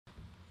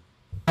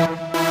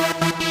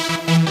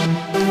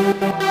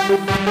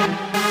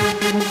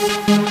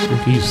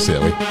You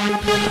silly.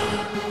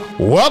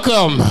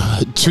 Welcome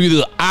to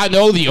the I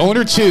Know the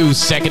Owner 2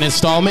 second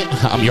installment.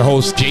 I'm your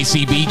host,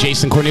 JCB,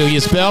 Jason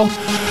Cornelius Bell.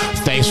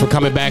 Thanks for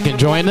coming back and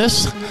joining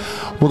us.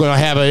 We're going to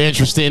have an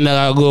interesting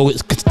little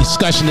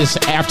discussion this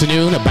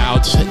afternoon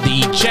about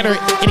the gender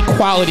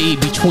inequality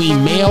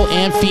between male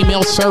and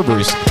female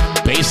servers.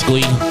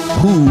 Basically,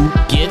 who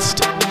gets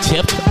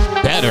tipped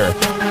better?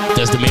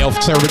 Does the male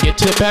server get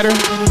tipped better?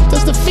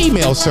 Does the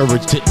female server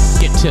get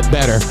tipped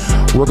better?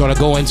 We're going to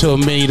go into a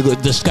mini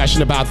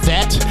discussion about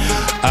that.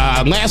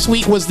 Last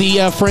week was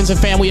the Friends and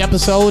Family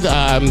episode.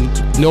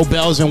 No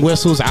bells and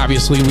whistles.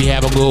 Obviously, we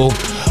have a little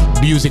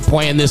music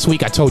playing this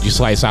week. I told you,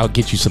 Slice, I'll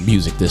get you some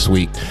music this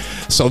week.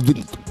 So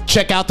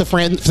check out the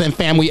Friends and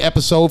Family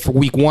episode for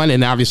week 1.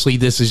 And obviously,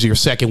 this is your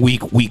second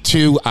week, week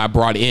 2. I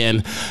brought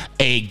in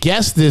a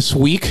guest this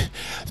week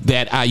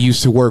that I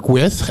used to work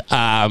with.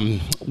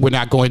 We're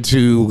not going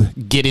to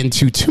get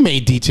into too many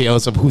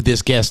details of who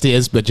this guest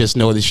is, but just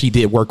know that she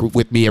did work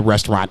with me at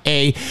Restaurant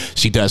A.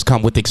 She does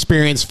come with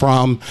experience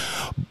from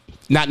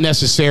not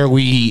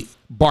necessarily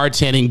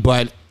bartending,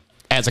 but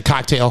as a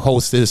cocktail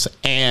hostess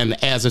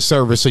and as a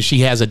server, so she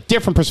has a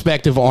different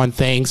perspective on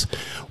things.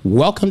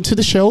 Welcome to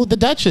the show, the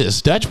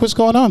Duchess. Dutch, what's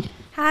going on?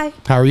 Hi.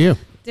 How are you?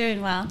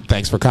 Doing well.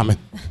 Thanks for coming.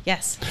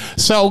 Yes.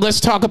 So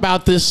let's talk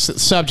about this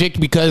subject,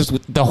 because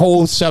the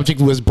whole subject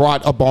was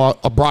brought about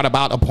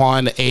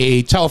upon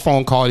a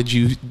telephone call that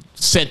you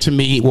sent to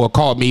me, or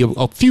called me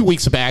a few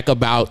weeks back,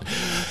 about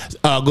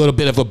a little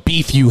bit of a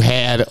beef you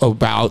had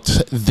about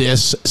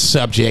this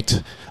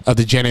subject of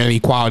the gender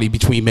inequality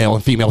between male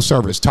and female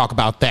servers. Talk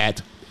about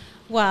that.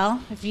 Well,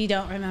 if you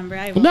don't remember,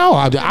 I will. No,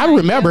 I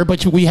remember,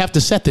 but we have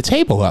to set the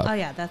table up. Oh,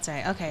 yeah, that's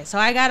right. Okay, so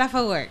I got off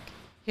of work.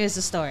 Here's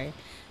the story.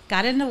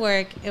 Got into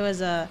work. It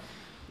was a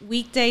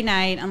weekday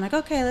night. I'm like,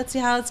 okay, let's see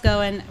how it's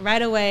going.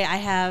 Right away, I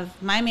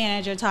have my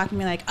manager talking to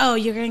me like, oh,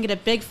 you're going to get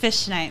a big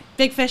fish tonight.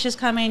 Big fish is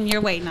coming.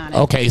 You're waiting on it.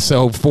 Okay,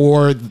 so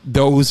for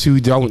those who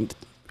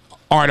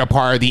aren't a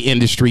part of the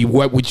industry,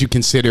 what would you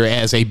consider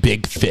as a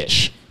big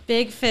fish?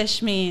 Big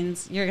fish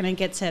means you're going to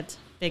get tipped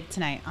big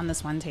tonight on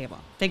this one table.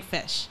 Big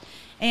fish.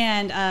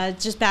 And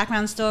just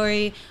background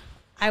story,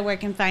 I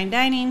work in fine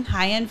dining,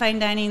 high-end fine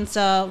dining,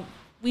 so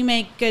we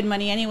make good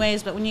money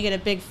anyways, but when you get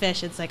a big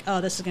fish, it's like,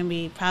 oh, this is going to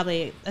be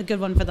probably a good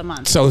one for the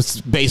month. So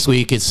it's basically,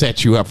 it could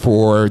set you up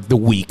for the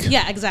week.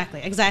 Yeah,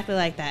 exactly. Exactly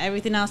like that.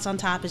 Everything else on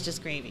top is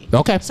just gravy.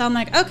 Okay. So I'm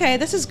like, okay,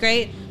 this is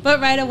great.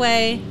 But right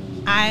away,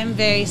 I'm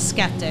very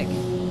skeptic.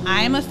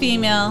 I am a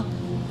female.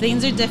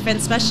 Things are different,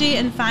 especially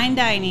in fine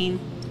dining.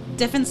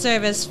 Different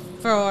service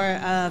for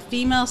a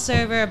female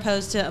server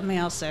opposed to a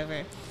male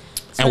server.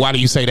 So, and why do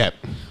you say that?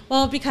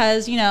 Well,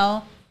 because,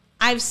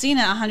 I've seen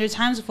it 100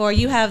 times before.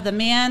 You have the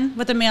man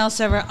with the male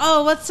server.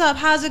 Oh, what's up?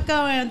 How's it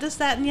going? This,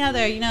 that, and the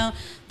other.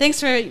 Thanks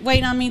for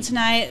waiting on me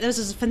tonight. This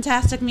was a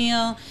fantastic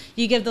meal.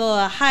 You give the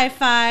little high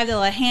five, the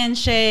little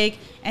handshake,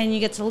 and you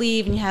get to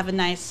leave, and you have a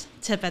nice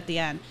tip at the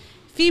end.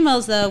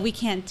 Females, though, we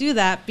can't do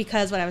that,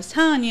 because what I was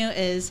telling you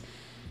is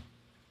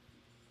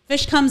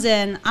fish comes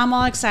in. I'm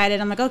all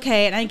excited. I'm like,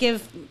 okay, and I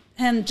give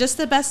him just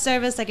the best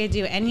service like I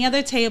do any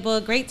other table.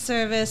 Great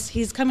service.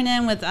 He's coming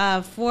in with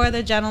 4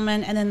 other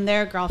gentlemen and then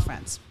their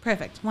girlfriends.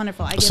 Perfect.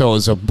 Wonderful. So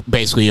it's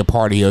basically a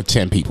party of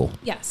 10 people.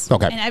 Yes.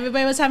 Okay. And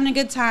everybody was having a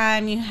good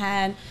time. You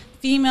had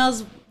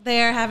females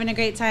there having a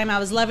great time. I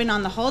was loving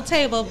on the whole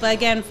table, but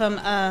again, from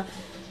a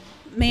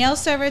male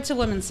server to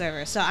women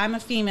server. So I'm a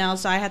female,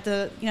 so I have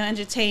to,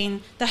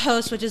 entertain the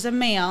host, which is a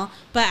male.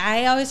 But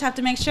I always have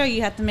to make sure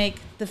you have to make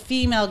the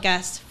female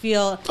guest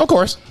feel, of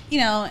course,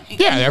 yeah,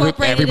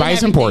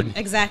 everybody's important.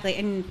 Exactly.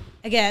 And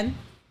again,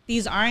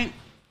 these aren't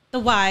the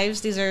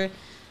wives. These are,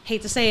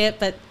 hate to say it,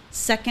 but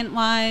second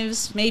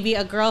wives, maybe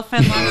a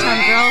girlfriend,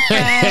 long-time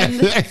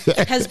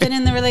girlfriend, has been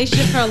in the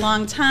relationship for a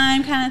long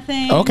time kind of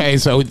thing. Okay,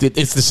 so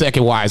it's the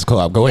second wives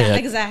club. Go ahead.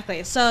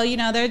 Exactly. So,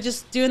 they're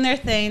just doing their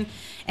thing.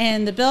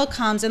 And the bill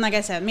comes, and like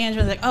I said,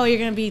 management's like, oh, you're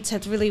going to be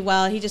tipped really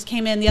well. He just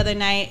came in the other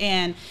night,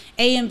 and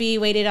A and B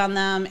waited on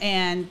them,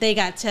 and they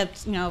got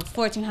tipped,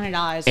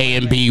 $1,400. A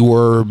and B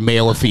were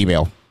male or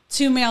female?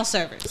 2 male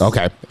servers.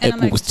 Okay.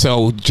 Like,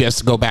 so just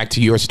to go back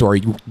to your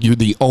story, you're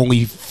the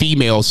only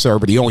female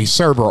server, the only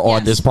server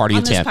on this party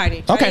of 10. On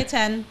this party of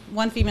 10,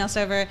 1 female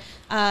server.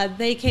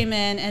 They came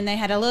in, and they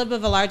had a little bit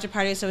of a larger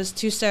party, so it was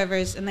 2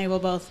 servers, and they were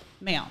both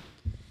male.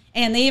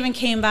 And they even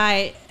came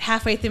by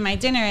halfway through my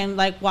dinner and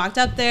walked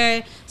up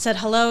there, said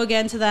hello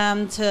again to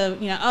them.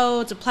 Oh,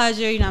 it's a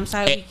pleasure. I'm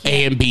sorry. We can't.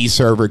 A and B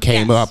server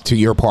came up to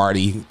your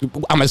party.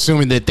 I'm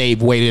assuming that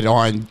they've waited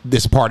on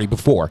this party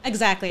before.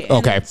 Exactly.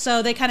 Okay. And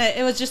so they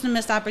it was just a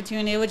missed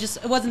opportunity. It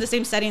wasn't the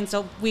same setting,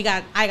 so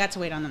I got to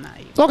wait on them that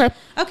evening. Okay.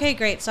 Okay,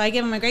 great. So I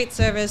give them a great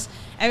service.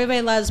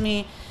 Everybody loves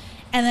me,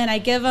 and then I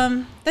give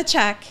them the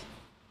check.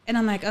 And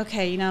I'm like,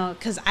 okay,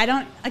 because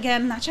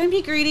I'm not trying to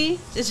be greedy.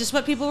 It's just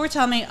what people were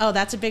telling me. Oh,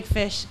 that's a big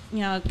fish.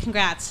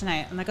 Congrats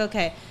tonight. I'm like,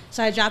 okay.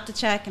 So I dropped the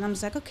check, and I'm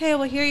just like, okay,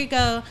 well, here you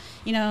go.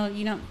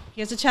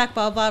 Here's a check,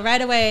 blah, blah.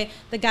 Right away,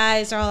 the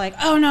guys are all like,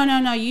 oh,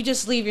 no, you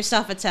just leave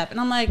yourself a tip. And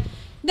I'm like,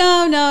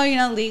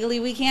 no, legally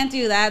we can't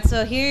do that.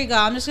 So here you go.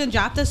 I'm just going to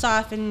drop this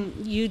off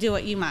and you do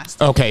what you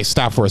must. Okay,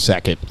 stop for a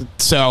second.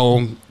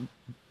 So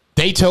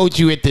they told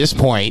you at this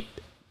point,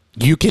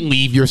 you can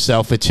leave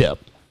yourself a tip.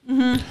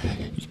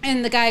 Mm-hmm.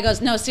 And the guy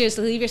goes, no,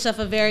 seriously, leave yourself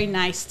a very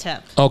nice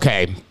tip.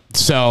 Okay,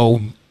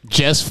 so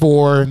just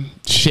for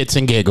shits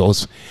and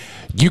giggles,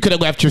 you could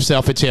have left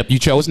yourself a tip. You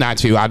chose not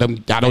to. I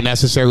don't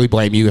necessarily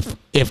blame you.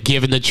 If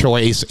given the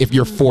choice, if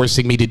you're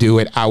forcing me to do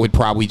it, I would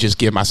probably just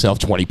give myself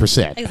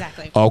 20%.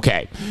 Exactly.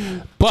 Okay.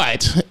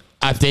 But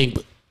I think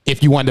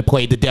if you wanted to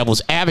play the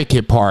devil's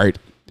advocate part,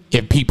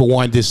 if people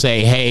wanted to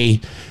say,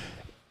 hey,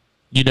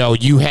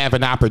 you have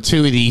an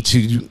opportunity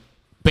to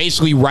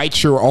basically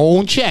write your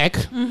own check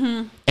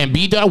and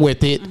be done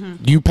with it,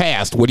 you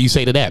passed. What do you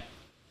say to that?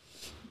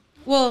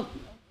 Well,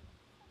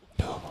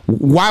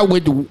 why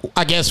would,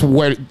 I guess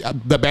where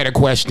the better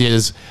question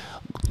is,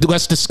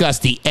 let's discuss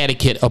the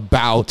etiquette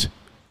about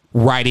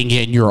writing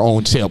in your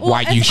own tip,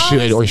 why you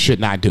should or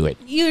should not do it.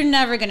 You're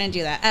never going to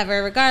do that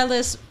ever,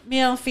 regardless,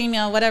 male,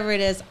 female, whatever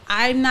it is.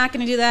 I'm not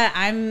going to do that.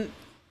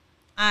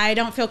 I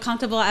don't feel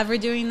comfortable ever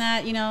doing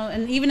that,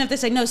 and even if they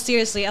say, no,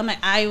 seriously,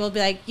 I will be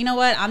like, you know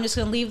what, I'm just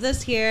going to leave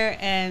this here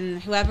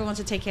and whoever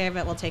wants to take care of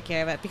it will take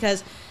care of it.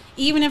 Because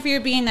even if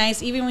you're being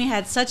nice, even when we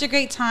had such a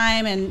great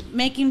time and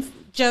making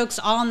jokes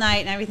all night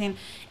and everything,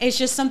 it's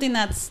just something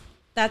that's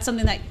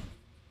something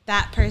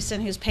that person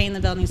who's paying the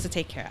bill needs to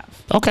take care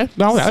of. Okay.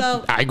 No,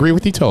 so I agree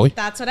with you totally.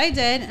 That's what I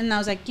did. And I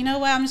was like, you know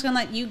what, I'm just going to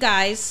let you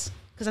guys,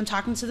 because I'm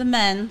talking to the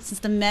men, since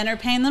the men are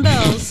paying the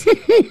bills.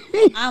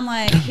 I'm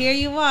like, here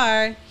you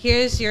are.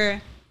 Here's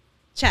your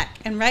check.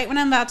 And right when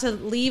I'm about to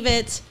leave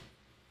it,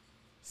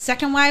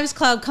 Second Wives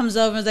Club comes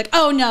over and is like,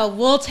 oh, no,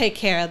 we'll take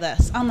care of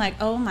this. I'm like,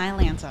 oh, my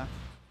Lanta.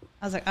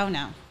 I was like, oh,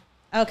 no.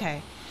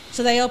 Okay.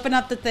 So they open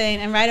up the thing,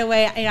 and right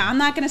away, I'm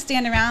not going to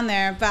stand around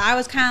there, but I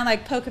was kind of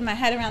like poking my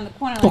head around the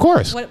corner. Like, of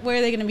course. What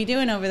are they going to be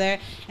doing over there?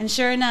 And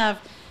sure enough,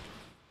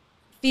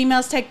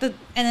 females take and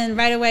then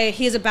right away,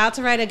 he's about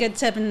to write a good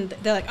tip, and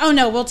they're like, oh,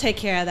 no, we'll take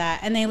care of that.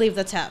 And they leave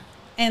the tip.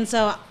 And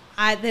so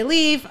they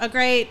leave.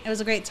 It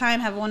was a great time.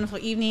 Have a wonderful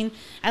evening.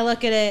 I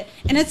look at it,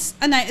 and it's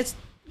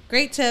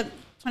great tip,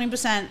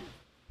 20%.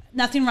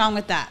 Nothing wrong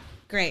with that.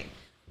 Great.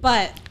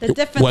 But the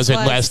difference was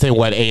less than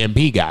what A and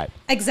B got.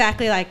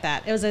 Exactly like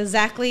that. It was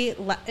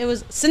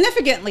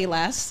significantly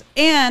less.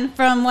 And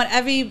from what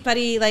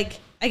everybody,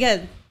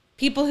 again,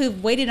 people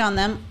who've waited on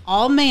them,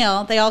 all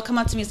male, they all come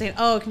up to me saying,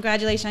 oh,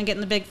 congratulations on getting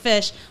the big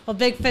fish. Well,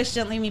 big fish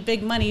didn't leave me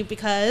big money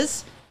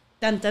because,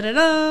 dun, dun, dun,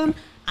 dun,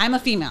 I'm a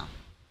female.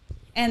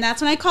 And that's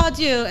when I called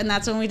you, and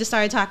that's when we just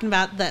started talking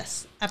about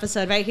this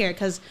episode right here.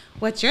 Because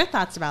what's your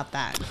thoughts about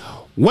that?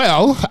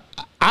 Well,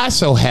 I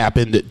so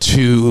happened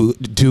to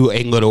do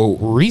a little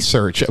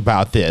research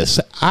about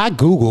this. I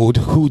Googled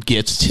who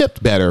gets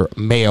tipped better,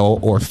 male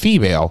or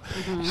female.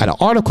 And an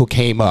article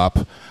came up,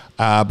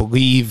 I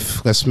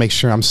believe, let's make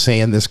sure I'm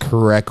saying this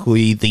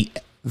correctly, the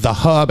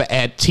hub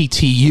at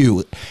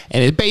TTU,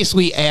 and it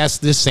basically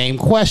asked the same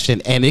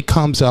question, and it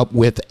comes up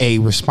with a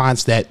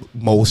response that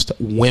most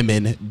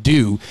women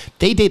do.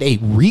 They did a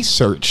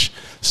research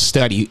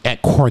study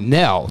at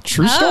Cornell.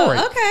 True story.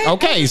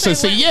 Okay. So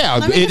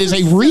it is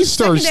a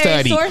research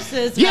study.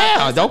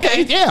 Yeah.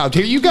 Okay. Yeah.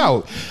 Here you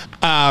go.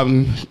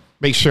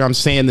 Make sure I'm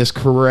saying this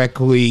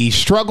correctly.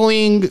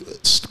 Struggling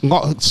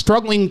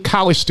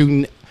college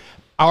student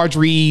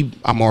Audrey,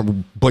 I'm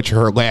gonna butcher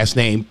her last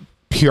name,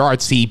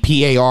 Parisi,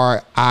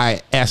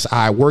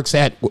 Parisi, works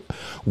at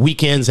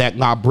weekends at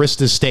La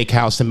Brista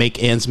Steakhouse to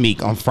make ends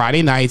meet. On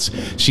Friday nights,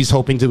 she's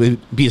hoping to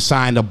be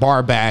assigned a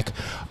bar back.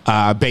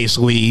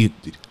 Basically,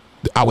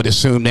 I would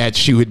assume that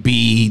she would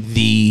be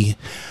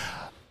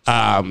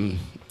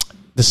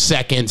the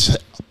second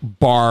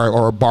bar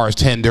or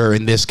bartender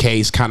in this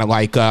case, kind of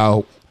like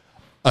a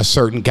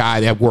certain guy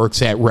that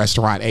works at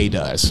Restaurant A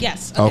does.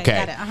 Yes.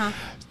 Okay. Got it.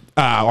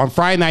 On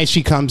Friday night,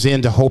 she comes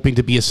in hoping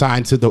to be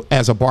assigned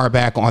as a bar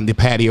back on the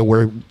patio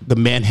where the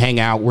men hang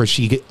out, where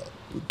she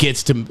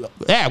gets to,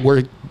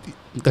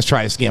 let's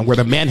try this again, where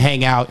the men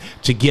hang out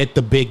to get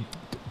the big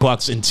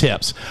bucks and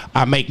tips.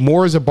 I make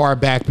more as a bar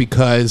back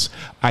because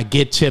I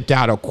get tipped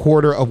out a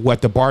quarter of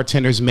what the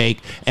bartenders make,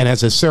 and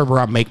as a server,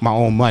 I make my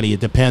own money. It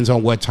depends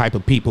on what type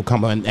of people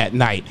come in at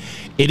night.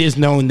 It is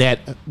known that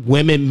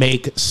women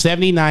make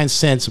 79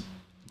 cents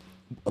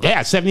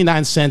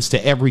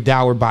to every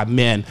dollar by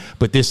men,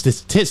 but this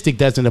statistic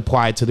doesn't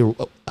apply to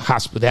the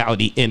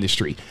hospitality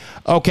industry.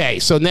 Okay,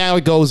 so now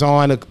it goes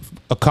on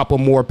a couple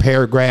more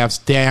paragraphs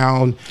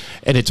down,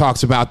 and it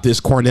talks about this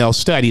Cornell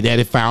study that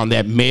it found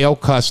that male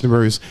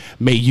customers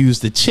may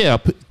use the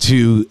tip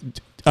to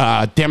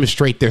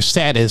demonstrate their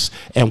status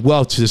and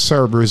wealth to the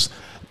servers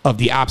of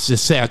the opposite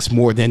sex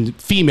more than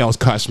female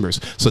customers.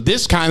 So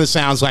this kind of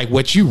sounds like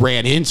what you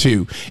ran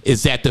into,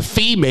 is that the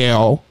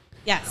female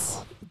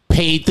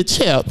paid the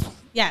tip.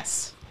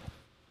 Yes.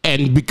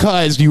 And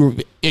because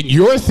in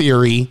your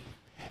theory,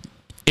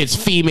 it's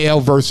female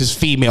versus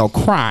female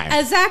crime.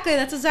 Exactly.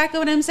 That's exactly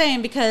what I'm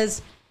saying,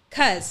 because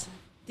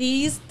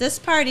this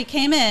party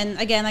came in,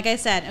 again, like I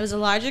said, it was a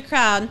larger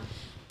crowd,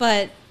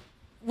 but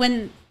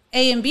when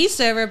A and B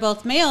server,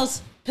 both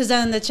males,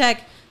 presented the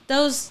check,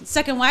 those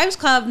Second Wives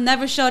Club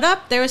never showed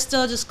up. They were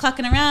still just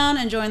clucking around,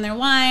 enjoying their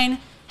wine,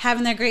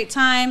 having their great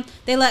time.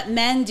 They let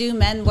men do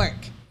men work.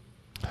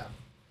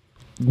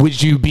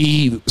 Would you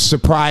be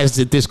surprised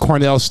that this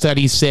Cornell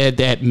study said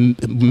that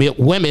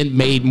women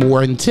made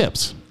more in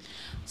tips?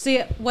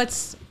 See,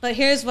 but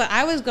here's what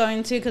I was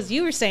going to, because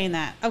you were saying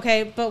that.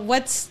 Okay, but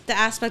what's the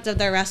aspect of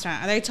their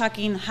restaurant? Are they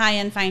talking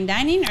high-end fine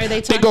dining? Or are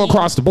they talking... They go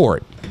across the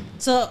board.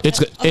 So it's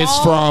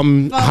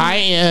from high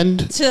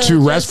end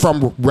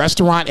from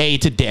restaurant A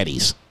to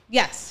Denny's.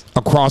 Yes.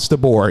 Across the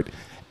board.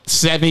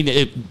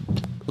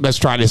 Let's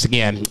try this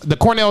again. The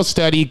Cornell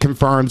study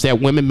confirms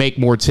that women make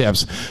more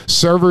tips.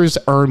 Servers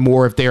earn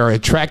more if they are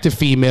attractive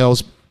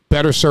females,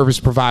 better service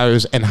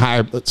providers, and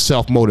higher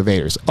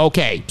self-motivators.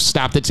 Okay,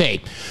 stop the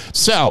tape.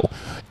 So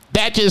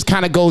that just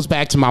kind of goes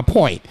back to my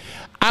point.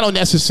 I don't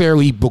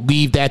necessarily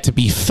believe that to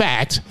be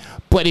fact,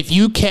 but if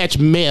you catch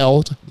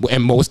males,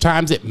 and most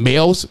times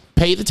males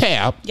pay the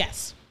tab.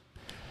 Yes.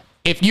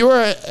 If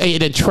you're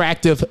an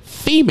attractive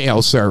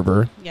female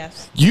server,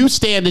 yes, you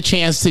stand a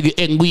chance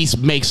to at least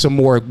make some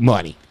more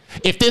money.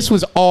 If this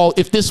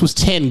was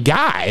 10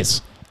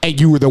 guys and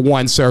you were the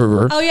one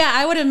server. Oh yeah,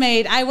 I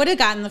would have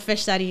gotten the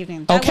fish that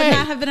evening. That would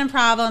not have been a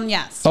problem.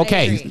 Yes.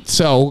 Okay.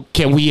 So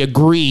can we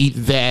agree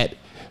that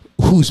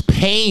who's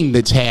paying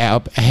the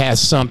tab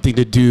has something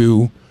to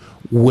do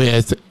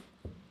with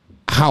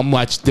how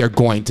much they're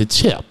going to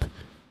tip?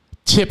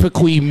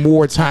 Typically,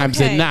 more times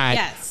than not,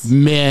 yes,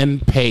 men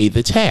pay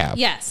the tab.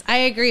 Yes, I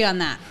agree on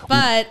that.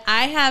 But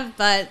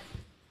I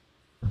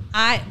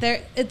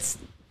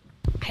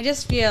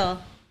just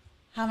feel,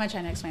 how am I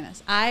trying to explain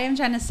this? I am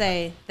trying to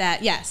say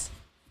that, yes,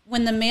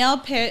 when the male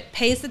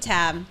pays the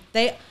tab,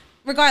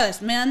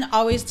 regardless, men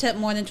always tip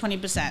more than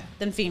 20%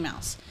 than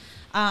females.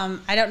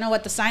 I don't know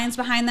what the science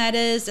behind that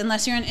is.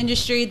 Unless you're in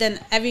industry,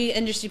 then every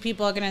industry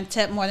people are going to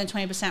tip more than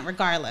 20%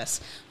 regardless.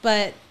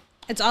 But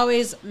it's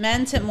always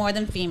men tip more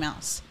than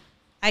females.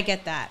 I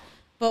get that.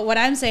 But what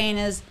I'm saying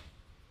is,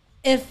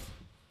 girl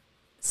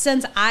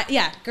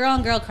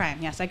on girl crime.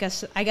 Yes, I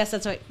guess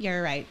that's what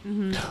you're right.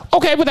 Mm-hmm.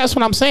 Okay, but that's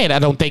what I'm saying. I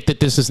don't think that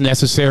this is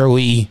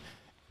necessarily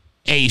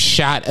a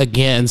shot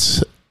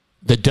against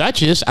the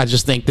Duchess. I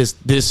just think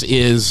this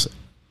is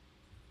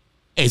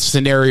a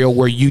scenario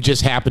where you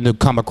just happen to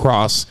come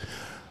across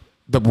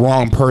the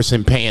wrong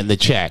person paying the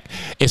check.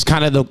 It's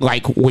kind of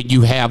like when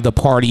you have the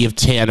party of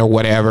 10 or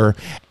whatever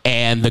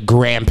and the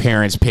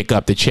grandparents pick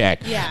up the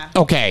check. Yeah.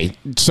 Okay,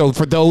 so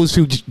for those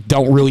who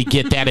don't really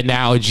get that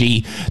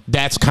analogy,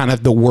 that's kind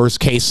of the worst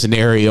case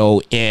scenario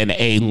in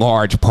a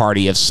large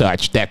party of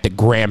such, that the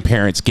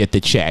grandparents get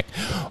the check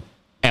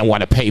and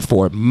want to pay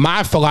for it.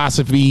 My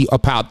philosophy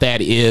about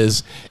that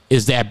is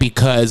that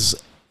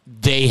because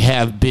they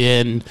have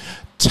been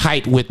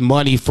tight with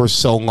money for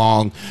so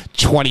long,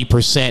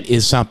 20%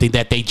 is something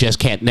that they just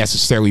can't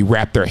necessarily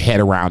wrap their head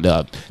around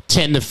of.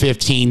 10 to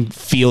 15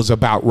 feels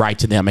about right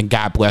to them, and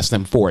God bless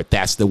them for it.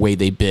 That's the way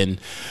they've been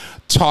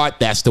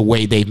taught. That's the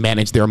way they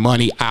manage their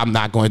money. I'm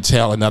not going to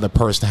tell another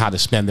person how to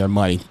spend their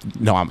money.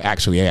 No, I'm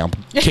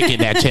kicking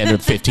that 10 to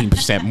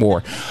 15%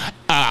 more.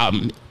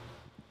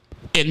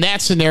 In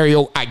that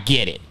scenario, I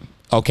get it.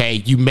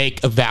 Okay, you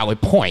make a valid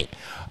point.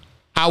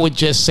 I would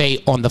just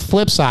say on the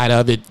flip side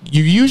of it,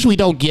 you usually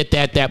don't get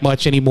that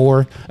much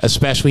anymore,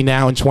 especially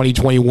now in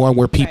 2021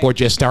 where people are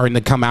just starting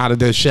to come out of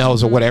their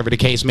shells or whatever the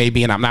case may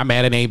be. And I'm not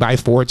mad at anybody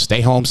for it. Stay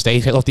home, stay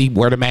healthy,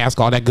 wear the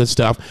mask, all that good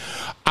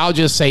stuff. I'll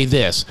just say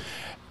this.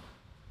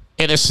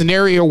 In a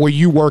scenario where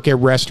you work at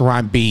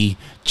restaurant B,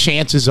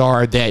 chances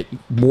are that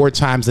more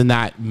times than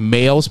not,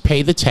 males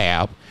pay the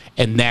tab,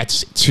 and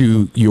that's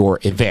to your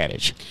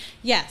advantage.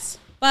 Yes.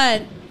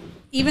 But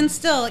even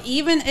still,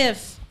 even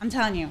if, I'm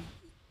telling you,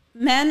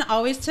 men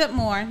always tip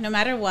more, no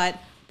matter what.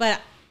 But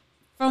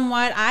from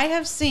what I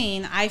have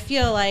seen, I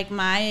feel like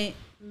my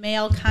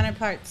male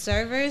counterpart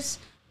servers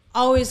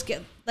always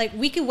get, like,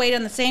 we could wait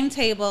on the same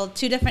table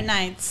 2 different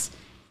nights,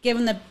 give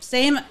them the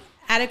same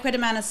adequate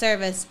amount of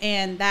service,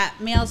 and that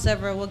male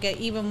server will get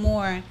even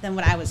more than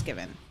what I was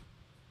given.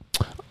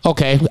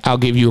 Okay, I'll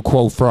give you a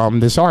quote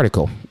from this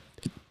article.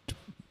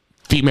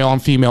 Female on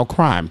female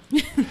crime.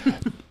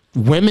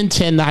 Women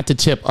tend not to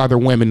tip other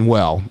women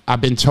well. I've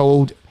been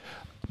told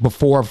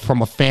before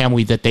from a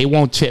family that they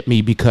won't tip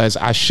me because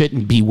I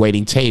shouldn't be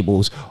waiting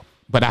tables,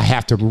 but I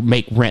have to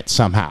make rent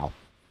somehow.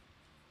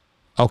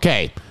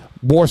 Okay,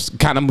 more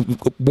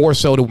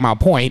so to my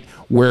point,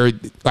 where,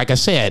 like I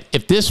said,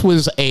 if this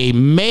was a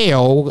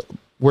male,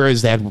 where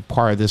is that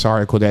part of this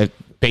article that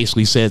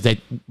basically says that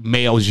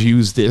males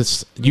use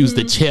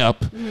the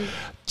tip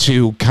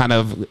to kind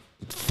of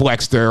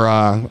flex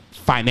their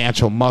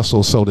financial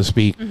muscle, so to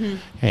speak.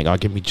 Hang on,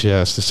 give me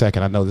just a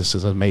second. I know this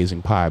is an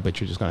amazing pie, but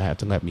you're just going to have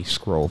to let me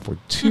scroll for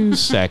 2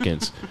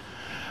 seconds.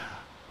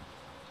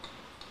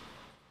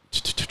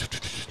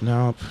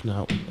 Nope.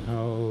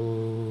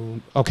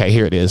 Okay,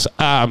 here it is.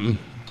 Nope,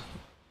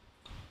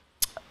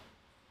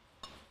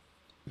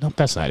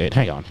 that's not it.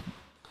 Hang on.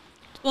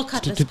 We'll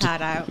cut this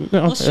part out.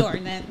 We'll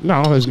shorten it. No,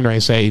 I was going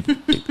to say,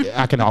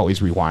 I can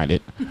always rewind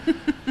it.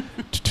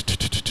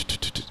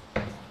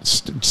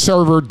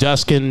 server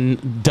Dustin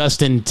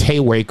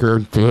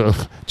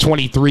Taywaker,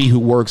 23, who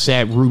works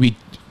at Ruby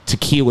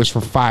Tequilas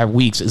for 5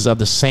 weeks, is of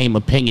the same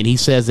opinion. He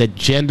says that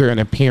gender and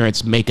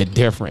appearance make a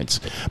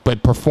difference,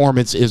 but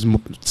performance is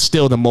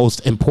still the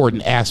most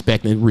important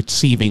aspect in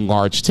receiving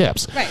large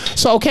tips. Right.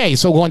 So, okay,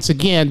 so once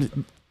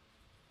again,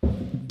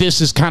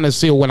 this is kind of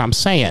still what I'm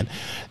saying.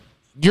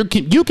 You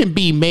can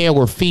be male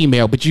or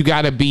female, but you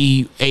got to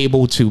be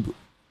able to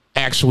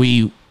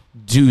actually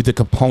do the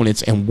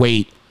components and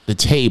wait the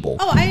table.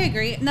 Oh, I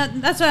agree. No,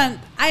 that's what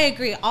I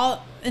agree.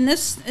 All in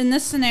this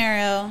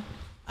scenario,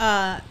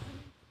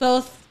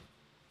 both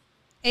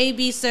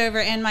AB server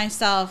and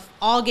myself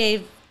all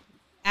gave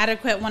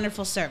adequate,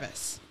 wonderful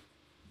service.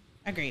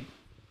 Agreed.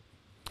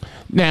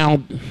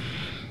 Now,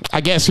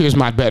 I guess here's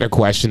my better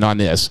question on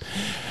this.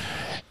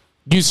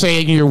 You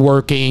saying you're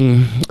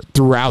working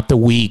throughout the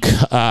week,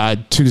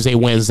 Tuesday,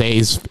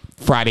 Wednesdays,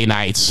 Friday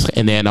nights,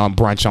 and then on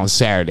brunch on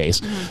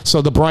Saturdays. Mm-hmm.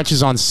 So the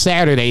brunches on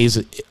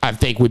Saturdays, I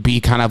think, would be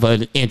kind of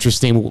an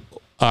interesting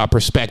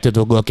perspective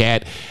to look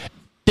at.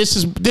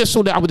 This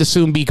would, I would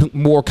assume, be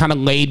more kind of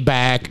laid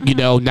back,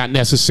 mm-hmm. Not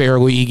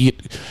necessarily,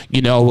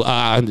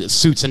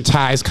 suits and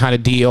ties kind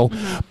of deal.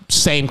 Mm-hmm.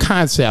 Same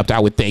concept, I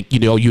would think.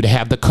 You'd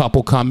have the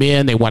couple come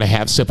in, they want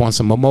to sip on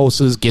some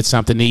mimosas, get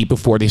something to eat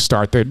before they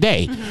start their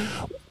day.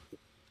 Mm-hmm.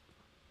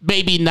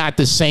 Maybe not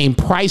the same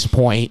price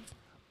point,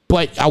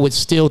 but I would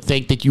still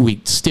think that you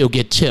would still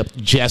get tipped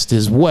just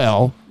as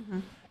well. Mm-hmm.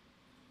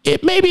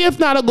 It maybe, if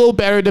not a little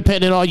better,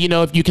 depending on,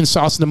 if you can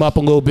sauce them up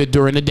a little bit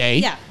during the day.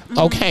 Yeah. Mm-hmm.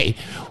 Okay.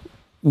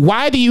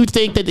 Why do you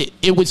think that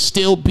it would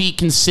still be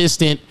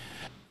consistent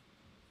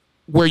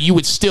where you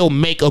would still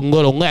make a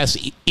little less,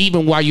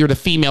 even while you're the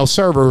female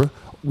server,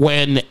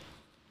 when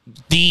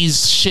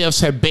these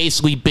shifts have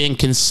basically been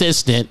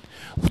consistent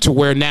to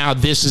where now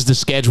this is the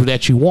schedule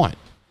that you want?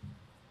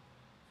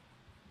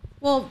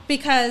 Well,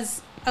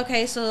 because,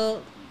 okay,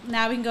 so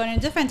now we can go into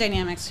different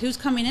dynamics. Who's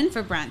coming in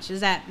for brunch?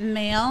 Is that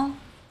male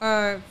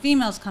or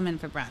females come in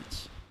for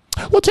brunch?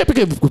 Well,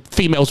 typically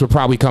females would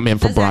probably come in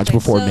for brunch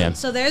before men.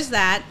 So there's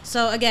that.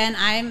 So again,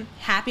 I'm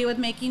happy with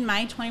making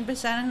my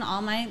 20% on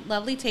all my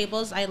lovely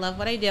tables. I love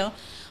what I do.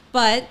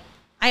 But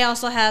I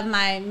also have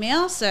my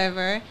male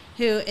server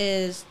who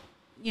is,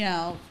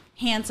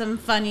 handsome,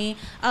 funny.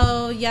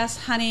 Oh,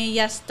 yes, honey.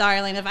 Yes,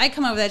 darling. If I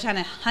come over there trying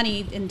to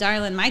honey and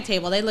darling my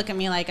table, they look at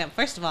me like,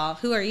 first of all,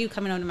 who are you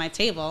coming over to my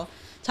table?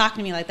 Talking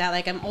to me like that,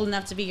 like I'm old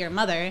enough to be your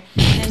mother.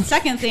 And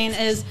second thing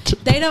is,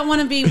 they don't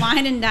want to be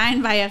wine and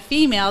dined by a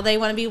female. They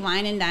want to be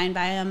wine and dined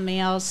by a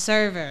male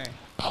server.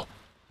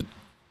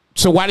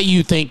 So why do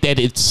you think that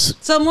it's...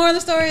 So more of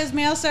the story is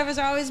male servers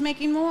are always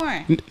making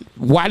more.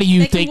 Why do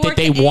you think that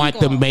they want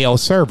the male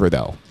server,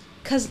 though?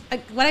 Because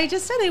what I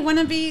just said, they want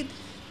to be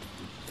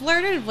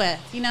flirted with,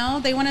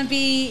 They want to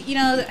be,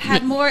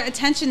 had more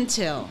attention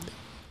to.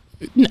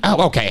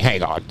 Okay,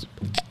 hang on.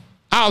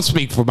 I'll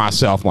speak for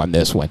myself on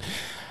this one.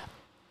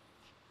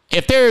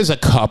 If there is a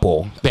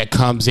couple that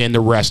comes in the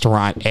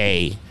restaurant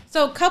A...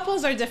 So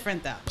couples are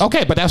different, though.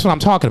 Okay, but that's what I'm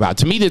talking about.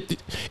 To me,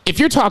 if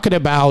you're talking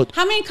about...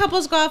 How many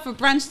couples go out for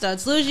brunch, though?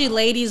 It's usually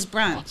ladies'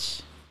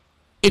 brunch.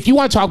 If you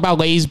want to talk about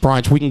ladies'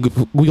 brunch,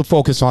 we can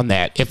focus on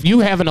that. If you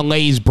having a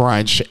ladies'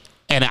 brunch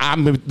and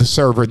I'm the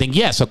server, then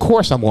yes, of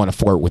course I'm going to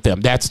flirt with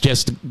them. That's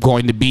just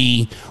going to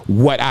be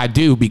what I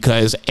do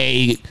because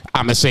A,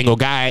 I'm a single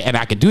guy and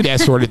I can do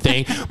that sort of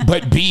thing.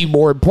 But B,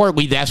 more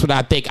importantly, that's what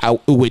I think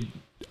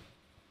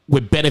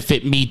would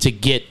benefit me to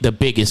get the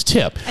biggest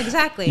tip.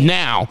 Exactly.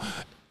 Now,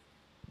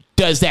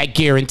 does that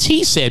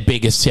guarantee said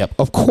biggest tip?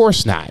 Of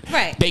course not.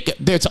 Right.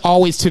 There's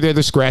always to their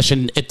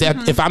discretion.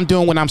 If I'm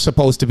doing what I'm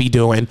supposed to be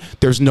doing,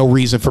 there's no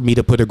reason for me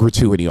to put a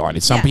gratuity on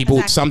it.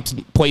 Some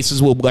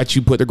places will let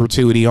you put a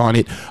gratuity on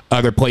it.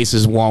 Other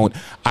places won't.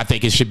 I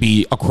think it should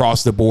be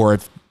across the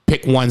board.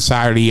 Pick one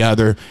side or the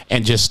other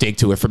and just stick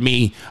to it. For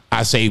me,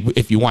 I say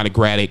if you want to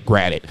grab it,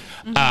 grab it.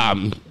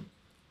 Mm-hmm.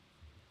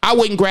 I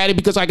wouldn't grab it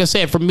because, like I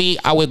said, for me,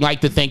 I would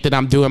like to think that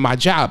I'm doing my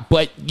job.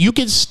 But you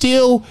can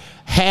still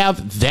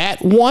have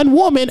that one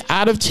woman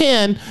out of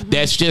 10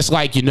 that's just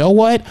like, you know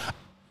what?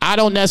 I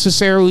don't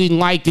necessarily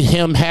like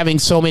him having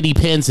so many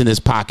pens in his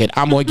pocket.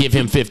 I'm going to give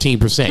him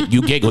 15%.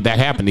 You giggled. That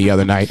happened the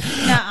other night.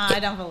 I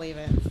don't believe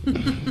it.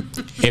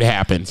 It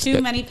happened.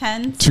 Too many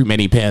pens? Too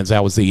many pens.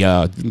 That was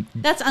the...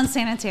 That's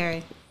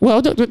unsanitary. Well,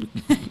 do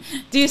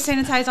you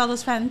sanitize all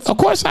those pens? Of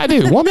course I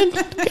do. Woman,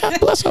 God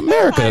bless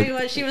America. Probably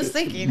what she was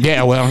thinking.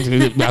 Yeah, well,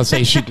 I'll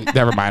say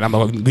never mind. I'm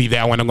going to leave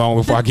that one alone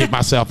before I get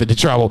myself into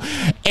trouble.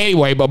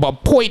 Anyway, but my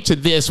point to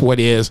this one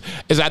is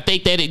I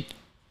think that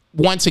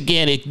once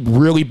again, it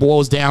really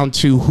boils down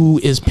to who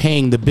is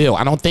paying the bill.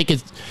 I don't think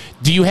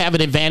do you have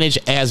an advantage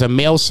as a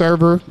male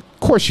server? Of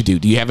course you do.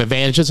 Do you have an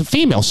advantage as a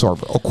female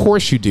server? Of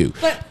course you do.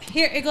 But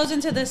here, it goes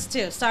into this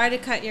too. Sorry to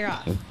cut you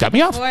off. Cut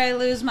me off. Before I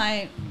lose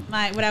my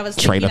what I was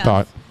train of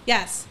thought.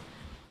 Yes.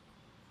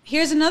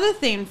 Here's another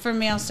thing for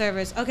male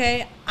servers.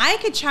 Okay, I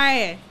could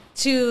try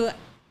to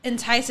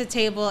entice a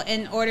table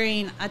in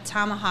ordering a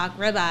tomahawk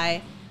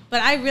ribeye,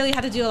 but I really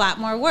had to do a lot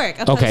more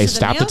work. Okay,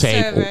 stop the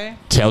tape.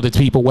 Tell the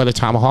people what a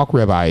tomahawk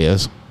ribeye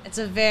is. It's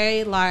a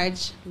very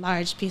large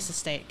piece of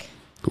steak.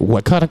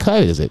 What kind of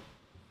cut is it?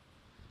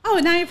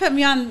 Oh, now you put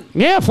me on.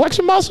 Yeah, flex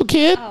your muscle,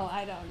 kid. Oh,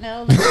 I don't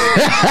know. Let me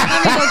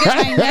go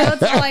get my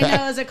notes. All I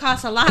know is it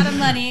costs a lot of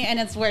money and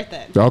it's worth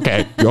it.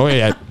 Okay, go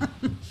ahead.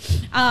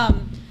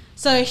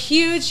 So a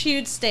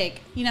huge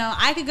steak. You know,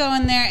 I could go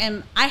in there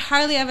and I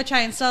hardly ever try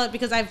and sell it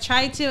because I've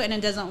tried to and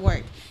it doesn't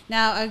work.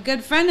 Now, a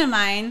good friend of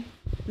mine,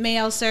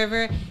 male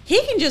server,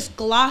 he can just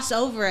gloss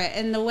over it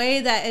in the way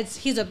that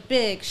he's a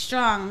big,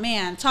 strong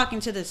man talking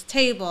to this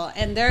table,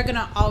 and they're going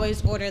to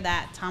always order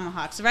that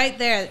tomahawk. So right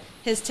there,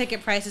 his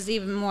ticket price is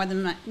even more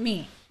than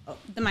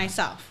than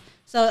myself.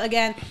 So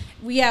again,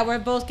 we're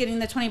both getting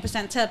the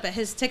 20% tip, but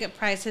his ticket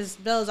price, his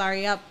bill is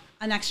already up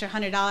an extra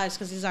 $100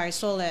 because he's already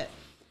sold it.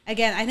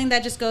 Again, I think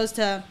that just goes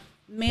to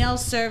male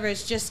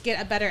servers just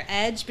get a better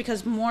edge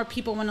because more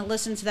people want to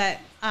listen to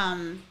that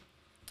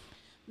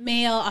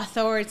male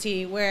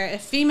authority, where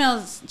if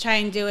females try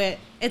and do it,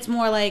 it's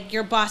more like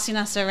you're bossing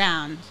us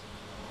around.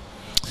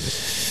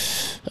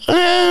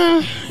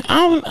 I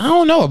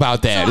don't know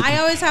about that. So I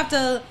always have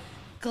to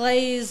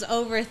glaze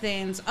over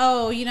things.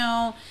 Oh, you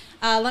know,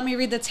 let me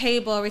read the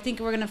table. We think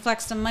we're going to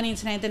flex some money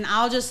tonight. Then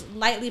I'll just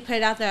lightly put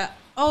it out there.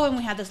 Oh, and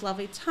we have this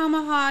lovely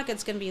tomahawk.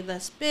 It's going to be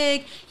this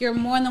big. You're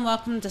more than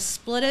welcome to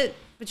split it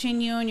between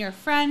you and your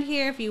friend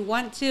here if you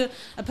want to,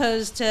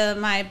 opposed to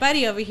my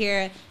buddy over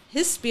here.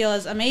 His spiel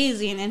is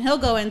amazing, and he'll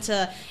go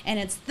into, and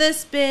it's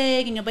this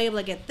big, and you'll be able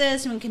to get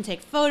this, and we can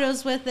take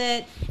photos with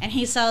it, and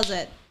he sells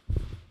it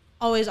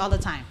always, all the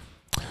time.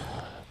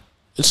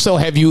 So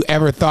have you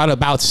ever thought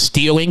about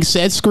stealing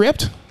said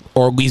script,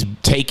 or at least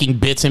taking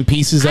bits and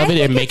pieces of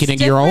it and making it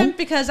your own?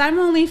 Because I'm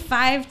only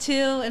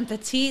 5'2" and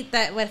petite,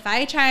 that if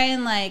I try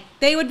and, like,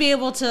 they would be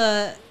able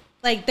to,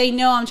 like, they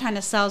know I'm trying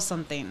to sell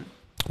something.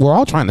 We're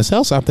all trying to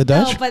sell something,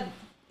 Dutch. No, but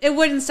it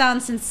wouldn't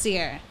sound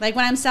sincere. Like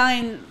when I'm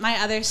selling my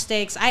other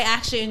steaks, I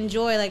actually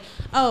enjoy, like,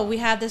 oh, we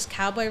have this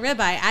cowboy ribeye.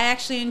 I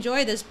actually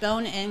enjoy this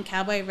bone-in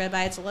cowboy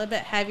ribeye. It's a little bit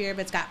heavier,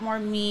 but it's got more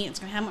meat. It's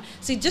gonna have more.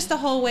 See, just the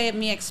whole way of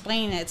me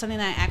explaining it, it's something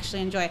that I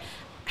actually enjoy.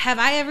 Have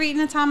I ever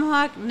eaten a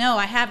tomahawk? No,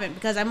 I haven't,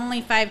 because I'm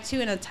only 5'2"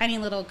 and a tiny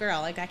little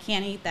girl. Like, I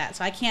can't eat that,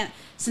 so I can't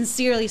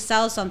sincerely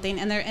sell something,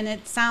 and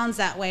it sounds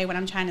that way when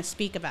I'm trying to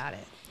speak about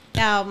it.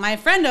 Now, my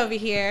friend over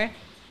here,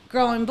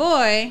 growing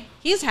boy,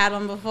 he's had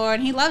one before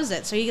and he loves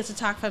it, so he gets to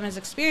talk from his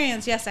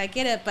experience. Yes, I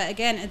get it, but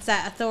again, it's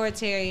that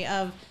authority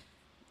of,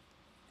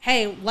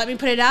 hey, let me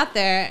put it out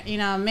there, you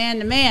know, man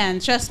to man,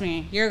 trust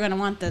me, you're gonna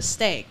want this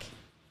steak.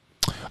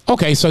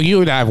 Okay, so you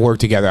and I have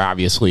worked together,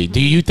 obviously.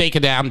 Do you think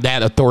that I'm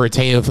that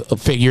authoritative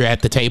figure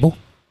at the table?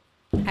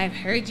 I've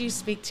heard you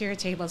speak to your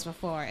tables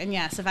before, and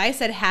yes, if I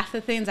said half the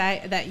things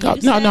that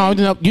you said,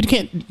 no,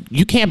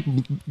 you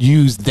can't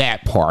use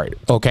that part.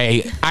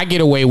 Okay, I get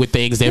away with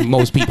things that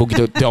most people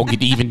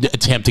don't even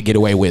attempt to get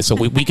away with, so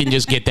we can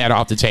just get that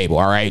off the table.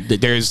 All right,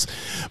 there's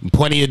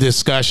plenty of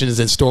discussions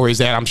and stories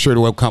that I'm sure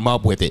will come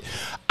up with it.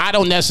 I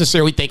don't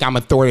necessarily think I'm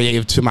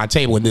authoritative to my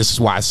table, and this is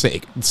why I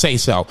say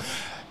so.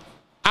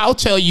 I'll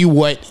tell you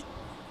what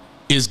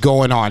is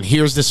going on.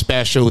 Here's the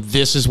special.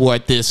 This is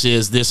what this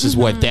is. This is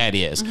what that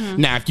is.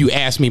 Now, if you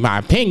ask me my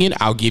opinion,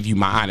 I'll give you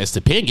my honest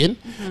opinion.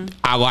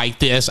 I like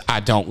this. I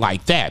don't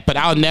like that. But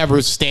I'll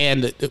never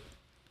stand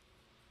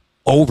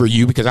over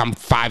you because I'm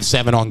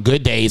 5'7" on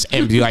good days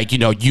and be like, you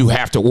know, you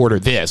have to order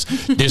this.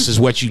 This is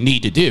what you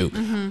need to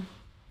do.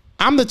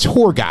 I'm the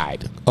tour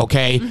guide,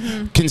 okay?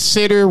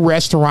 Consider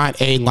Restaurant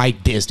A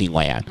like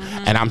Disneyland.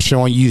 And I'm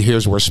showing you,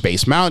 here's where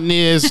Space Mountain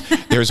is.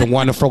 There's a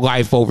Wonderful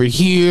Life over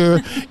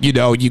here. You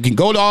know, you can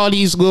go to all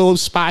these little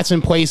spots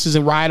and places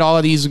and ride all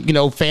of these, you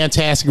know,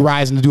 fantastic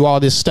rides and do all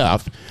this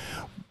stuff.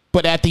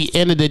 But at the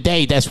end of the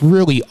day, that's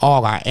really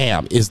all I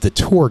am, is the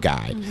tour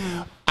guide.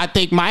 I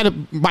think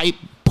my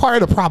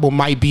part of the problem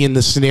might be in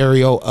the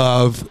scenario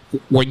of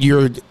when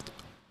you're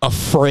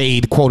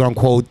afraid, quote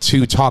unquote,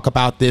 to talk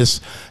about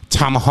this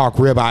tomahawk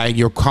ribeye and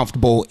you're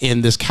comfortable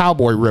in this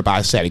cowboy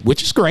ribeye setting,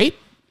 which is great.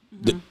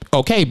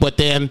 Okay, but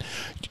then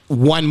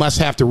one must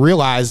have to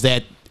realize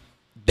that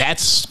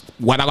that's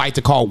what I like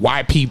to call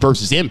YP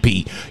versus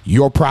MP,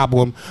 your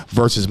problem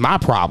versus my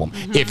problem.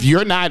 If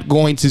you're not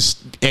going to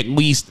at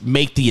least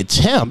make the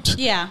attempt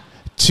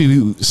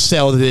to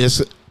sell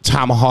this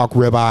tomahawk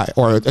ribeye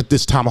or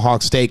this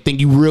tomahawk steak, then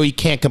you really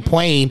can't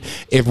complain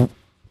if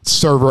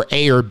server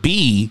A or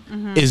B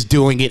is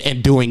doing it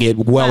and doing it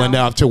well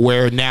enough to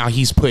where now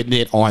he's putting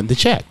it on the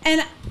check.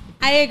 And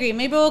I agree.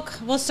 Maybe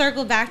we'll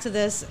circle back to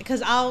this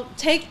because I'll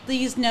take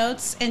these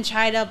notes and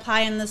try to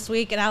apply them this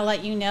week, and I'll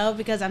let you know,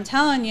 because I'm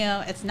telling you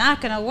it's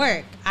not going to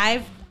work.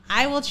 I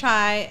will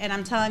try, and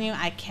I'm telling you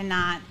I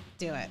cannot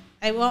do it.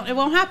 It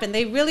won't happen.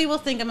 They really will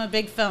think I'm a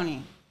big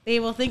phony. They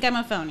will think I'm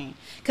a phony,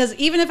 because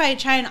even if I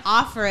try and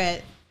offer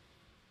it,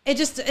 it's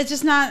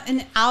just not.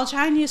 And I'll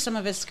try and use some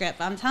of his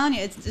script. I'm telling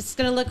you,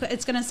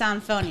 it's gonna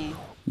sound phony.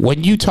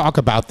 When you talk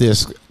about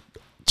this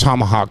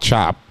tomahawk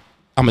chop,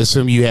 I'm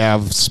assuming you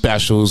have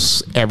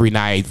specials every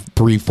night,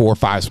 3, 4,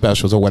 5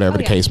 specials or whatever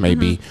the case may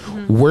be.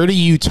 Where do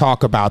you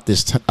talk about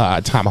this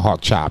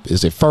tomahawk chop?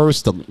 Is it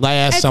first, the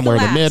last, It's somewhere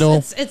the in the last. middle?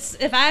 It's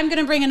if I'm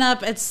gonna bring it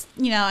up, it's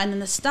and then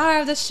the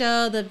star of the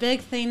show, the big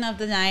thing of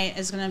the night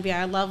is gonna be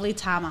our lovely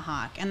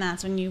tomahawk, and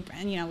that's when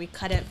we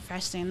cut it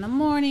freshly in the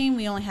morning.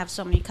 We only have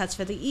so many cuts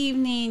for the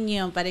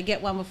evening, but to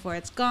get one before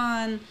it's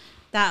gone.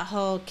 That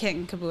whole kit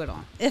and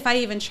caboodle. If I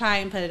even try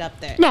and put it up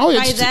there,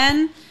 by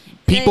then.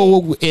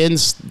 People in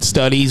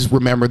studies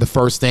remember the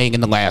first thing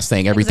and the last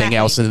thing. Everything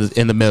else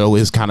in the middle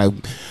is kind of,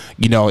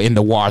 in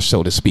the wash,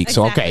 so to speak.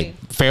 Exactly. So, okay,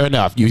 fair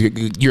enough.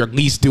 You're at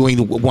least doing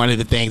one of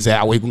the things that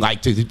I would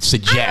like to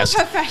suggest.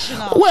 I'm a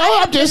professional.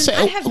 Well, I'm just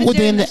saying. I have been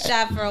doing this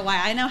job for a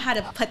while. I know how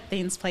to put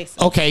things places.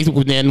 Okay,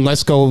 well, then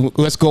let's go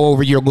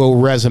over your little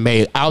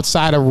resume.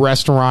 Outside of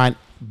restaurant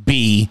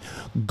B,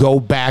 go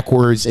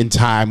backwards in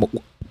time.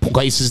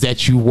 Places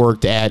that you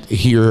worked at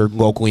here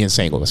locally in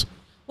St. Louis.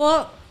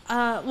 Well,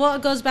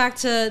 it goes back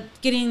to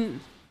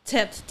getting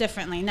tipped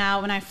differently. Now,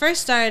 when I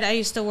first started, I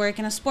used to work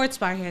in a sports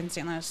bar here in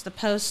St. Louis, the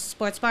Post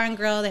Sports Bar and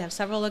Grill. They have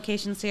several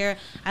locations here.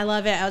 I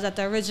love it. I was at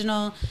the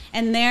original.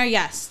 And there,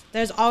 yes,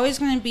 there's always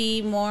going to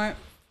be more.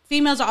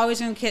 Females are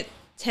always going to get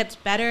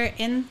tipped better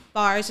in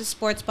bars,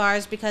 sports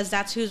bars, because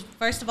that's who's,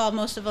 first of all,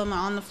 most of them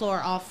are on the floor,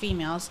 all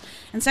females.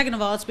 And second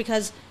of all, it's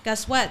because,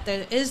 guess what?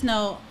 There is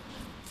no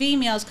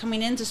females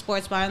coming into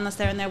sports bar unless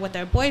they're in there with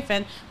their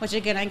boyfriend, which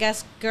again, I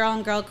guess girl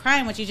on girl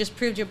crime, which you just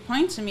proved your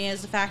point to me,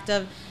 is the fact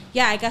of,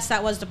 I guess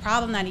that was the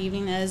problem that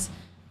evening, is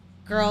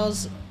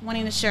girls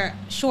wanting to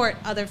short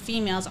other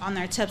females on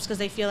their tips because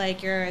they feel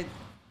like you're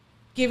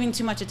giving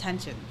too much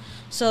attention.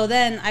 So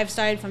then I've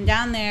started from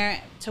down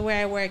there to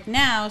where I work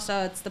now,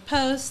 so it's the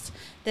Post.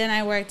 Then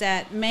I worked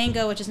at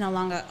Mango, which is no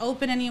longer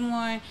open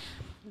anymore.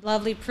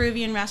 Lovely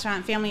Peruvian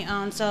restaurant, family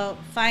owned, so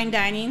fine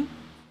dining.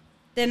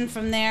 Then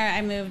from there,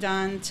 I moved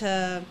on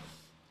to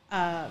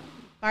Bar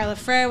La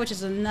Frere, which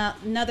is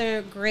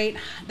another great,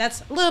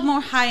 that's a little more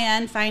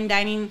high-end fine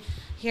dining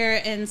here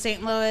in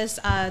St. Louis.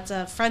 It's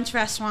a French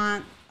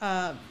restaurant,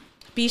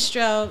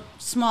 bistro,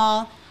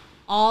 small,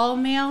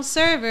 all-male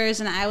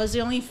servers, and I was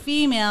the only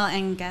female,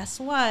 and guess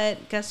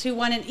what? Guess who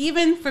wanted,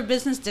 even for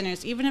business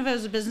dinners, even if it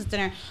was a business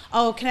dinner,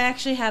 can I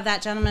actually have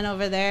that gentleman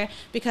over there?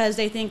 Because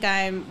they think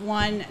I'm,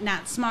 one,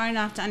 not smart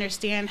enough to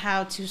understand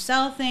how to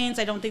sell things.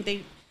 I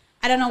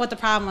don't know what the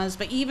problem was,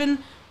 but even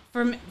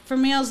for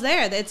meals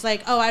there, it's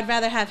like, I'd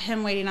rather have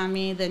him waiting on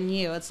me than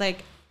you. It's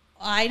like,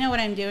 I know what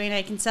I'm doing.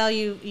 I can sell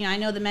you, I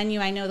know the menu,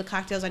 I know the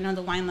cocktails, I know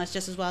the wine list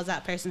just as well as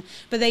that person.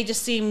 But they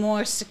just seem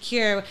more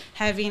secure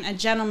having a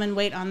gentleman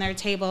wait on their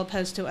table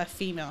opposed to a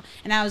female.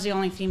 And I was the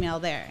only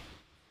female there.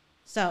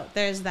 So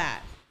there's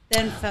that.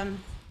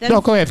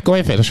 Go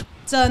ahead, finish.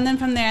 So, and then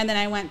from there,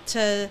 I went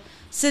to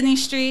Sydney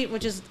Street,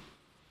 which is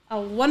a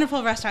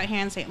wonderful restaurant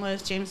here in St.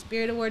 Louis, James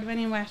Beard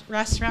Award-winning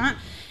restaurant,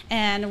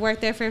 and worked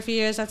there for a few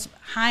years. That's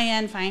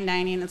high-end fine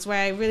dining. That's where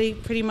I really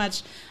pretty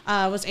much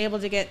was able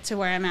to get to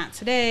where I'm at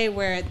today,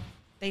 where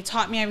they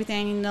taught me everything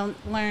I need to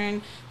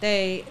learn.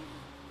 They,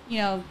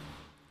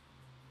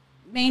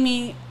 made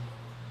me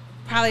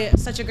probably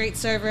such a great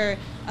server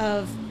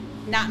of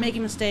not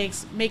making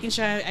mistakes, making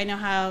sure I know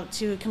how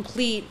to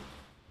complete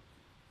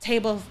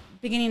table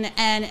beginning to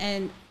end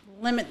and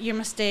limit your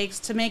mistakes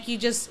to make you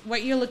just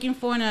what you're looking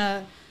for in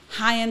a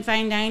high-end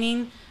fine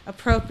dining,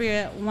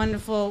 appropriate,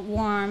 wonderful,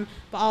 warm,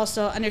 but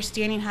also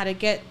understanding how to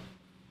get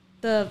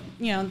the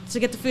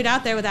food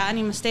out there without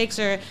any mistakes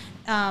or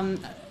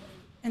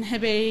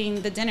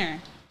inhibiting the dinner.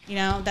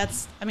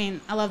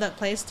 I love that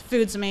place. The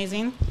food's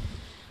amazing.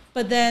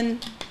 But then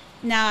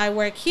now I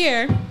work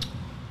here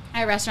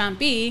at Restaurant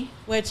B,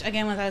 which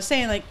again, what I was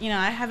saying,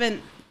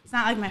 it's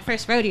not like my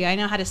first rodeo. I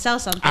know how to sell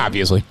something.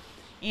 Obviously.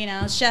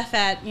 Chef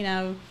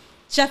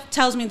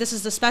tells me this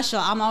is the special.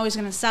 I'm always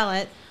going to sell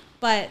it.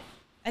 But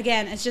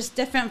again, it's just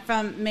different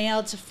from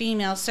male to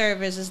female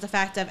servers, is the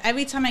fact of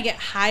every time I get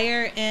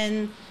higher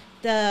in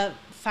the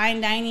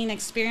fine dining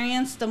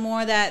experience, the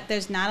more that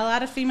there's not a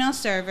lot of female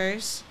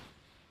servers,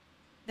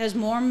 there's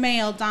more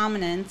male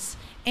dominance,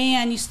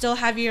 and you still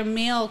have your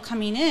male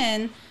coming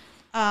in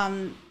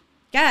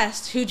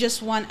guests who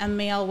just want a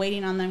male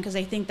waiting on them because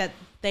they think that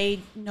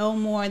they know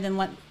more than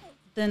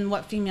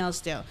what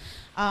females do.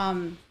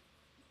 I'm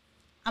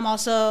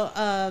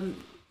also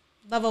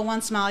level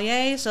 1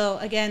 sommelier. So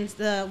again,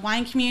 the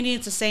wine community,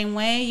 it's the same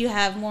way. You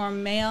have more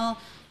male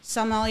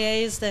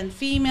sommeliers than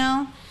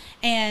female.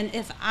 And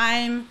if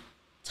I'm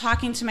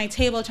talking to my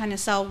table trying to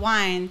sell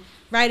wine,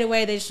 right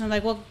away they just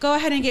like, well, go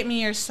ahead and get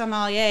me your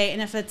sommelier.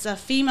 And if it's a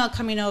female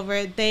coming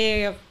over,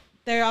 they're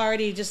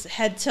already just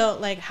head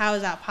tilt, like, how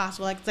is that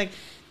possible? It's like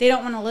they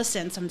don't want to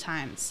listen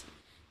sometimes.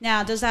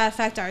 Now, does that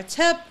affect our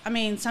tip? I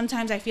mean,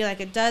 sometimes I feel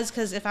like it does,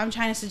 because if I'm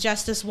trying to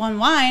suggest this one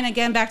wine,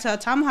 again, back to a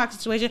tomahawk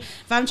situation,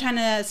 if I'm trying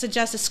to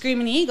suggest a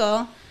Screaming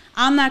Eagle,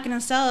 I'm not going to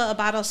sell a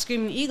bottle of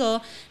Screaming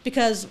Eagle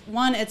because,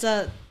 one, it's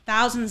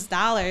thousands of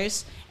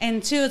dollars,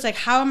 and two, it's like,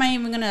 how am I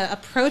even going to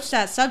approach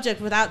that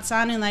subject without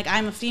sounding like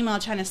I'm a female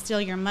trying to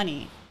steal your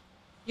money?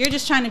 You're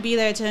just trying to be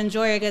there to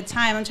enjoy a good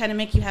time. I'm trying to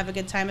make you have a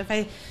good time. If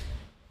I,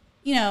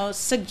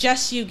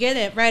 suggest you get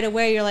it right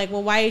away, you're like,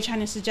 well, why are you trying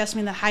to suggest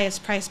me the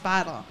highest price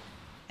bottle?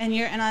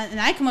 and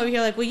I come over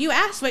here like, well, you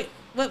asked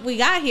what we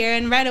got here,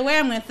 and right away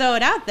I'm going to throw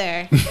it out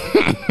there.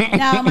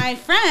 Now, my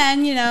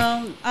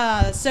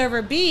friend,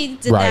 server B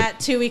did that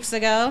 2 weeks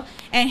ago,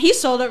 and he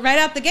sold it right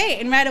out the gate.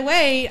 And right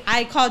away,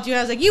 I called you, and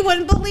I was like, you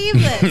wouldn't believe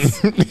this.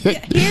 Here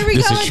we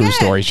go. This is a true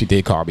story. She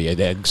did call me and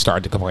then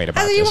started to complain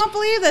about this. You won't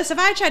believe this. If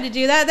I tried to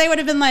do that, they would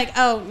have been like,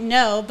 oh,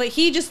 no. But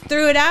he just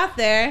threw it out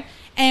there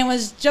and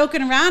was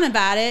joking around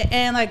about it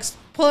and, like,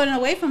 pulling it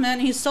away from him,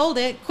 and he sold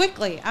it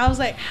quickly. I was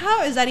like,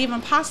 how is that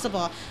even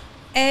possible?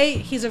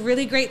 He's a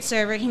really great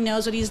server. He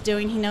knows what he's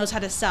doing. He knows how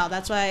to sell.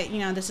 That's why,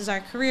 this is our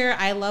career.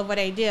 I love what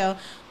I do.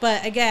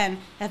 But again,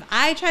 if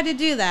I try to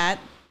do that,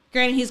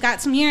 granted, he's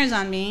got some years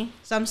on me,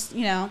 so I'm,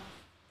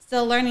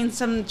 still learning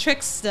some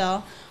tricks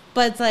still.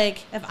 But it's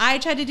like, if I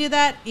tried to do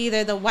that,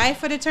 either the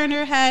wife would have turned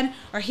her head,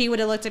 or he would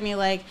have looked at me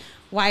like,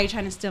 why are you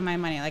trying to steal my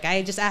money? Like,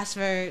 I just asked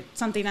for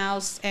something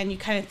else, and you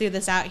kind of threw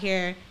this out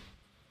here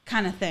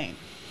kind of thing.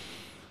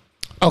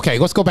 Okay,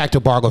 let's go back to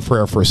Barlow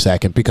Frere for a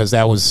second, because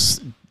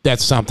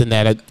that's something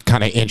that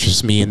kind of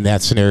interests me in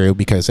that scenario,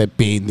 because that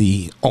being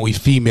the only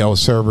female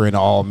server in an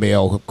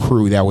all-male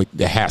crew,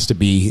 there has to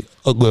be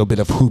a little bit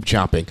of hoop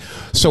jumping.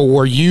 So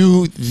were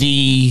you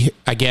the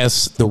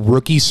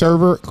rookie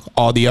server?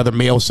 All the other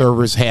male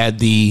servers had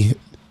the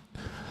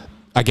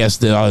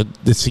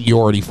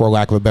seniority, for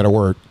lack of a better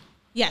word.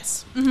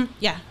 Yes. Mm-hmm.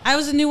 Yeah. I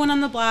was a new one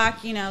on the block.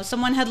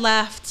 Someone had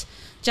left.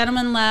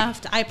 Gentleman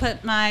left. I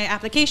put my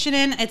application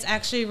in. It's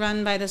actually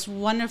run by this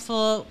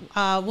wonderful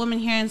woman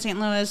here in St.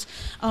 Louis.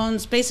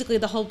 Owns basically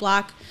the whole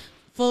block,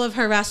 full of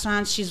her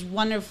restaurants. She's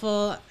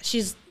wonderful.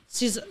 She's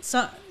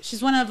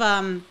one of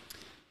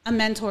a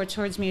mentor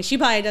towards me. She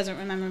probably doesn't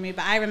remember me,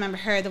 but I remember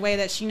her. The way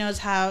that she knows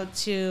how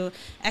to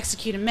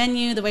execute a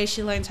menu, the way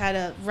she learns how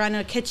to run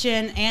a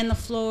kitchen and the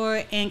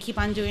floor, and keep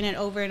on doing it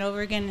over and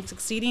over again and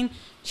succeeding.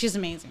 She's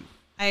amazing.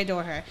 I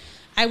adore her.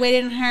 I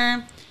waited on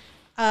her.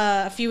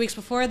 A few weeks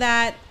before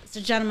that,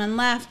 the gentleman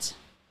left.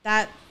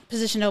 That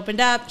position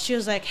opened up. She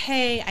was like,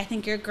 hey, I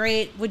think you're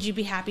great. Would you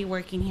be happy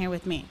working here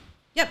with me?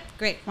 Yep,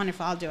 great,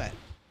 wonderful, I'll do it.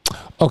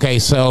 Okay,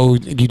 so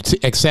you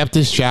accept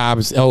this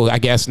job. Oh, I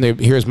guess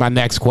here's my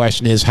next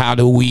question is, how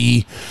do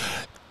we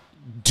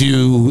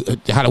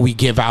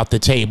give out the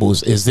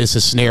tables? Is this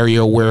a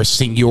scenario where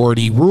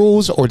seniority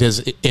rules, or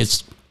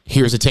it's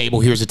here's a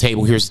table, here's a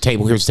table, here's a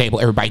table, here's a table.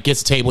 Everybody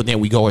gets a table, and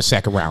then we go a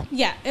second round.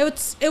 Yeah,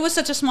 it's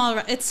such a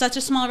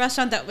small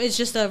restaurant that it's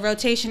just a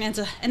rotation, and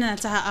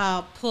it's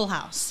a pool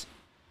house.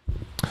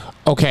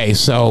 Okay,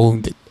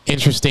 so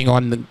interesting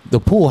on the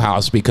pool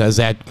house, because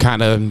that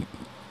kind of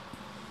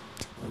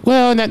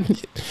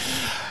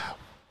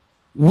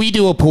we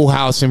do a pool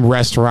house in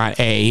Restaurant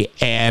A,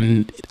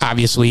 and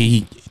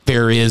obviously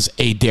there is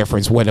a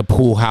difference. What a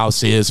pool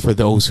house is, for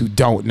those who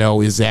don't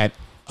know, is that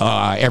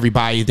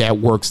everybody that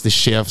works the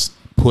shifts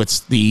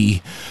puts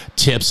the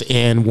tips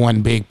in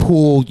one big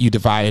pool. You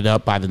divide it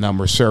up by the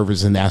number of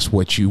servers, and that's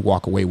what you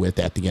walk away with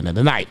at the end of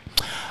the night.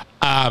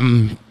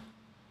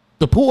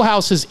 The pool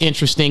house is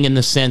interesting in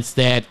the sense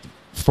that,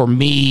 for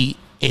me,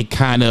 it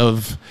kind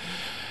of,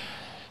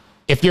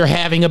 if you're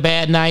having a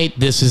bad night,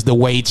 this is the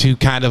way to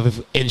kind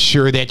of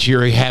ensure that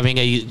you're having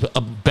a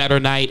better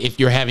night. If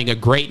you're having a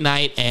great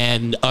night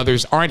and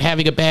others aren't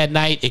having a bad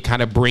night, it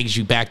kind of brings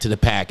you back to the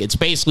pack. It's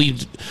basically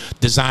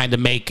designed to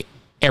make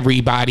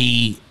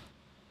everybody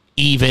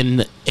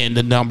even in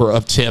the number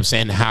of tips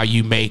and how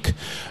you make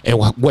and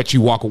what you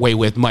walk away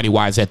with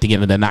money-wise at the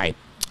end of the night.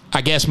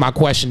 I guess my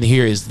question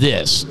here is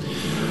this.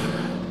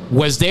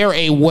 Was there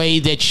a way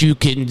that you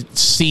can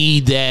see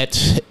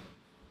that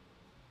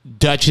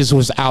Duchess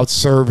was out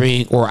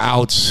serving or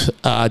out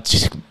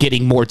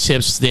getting more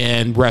tips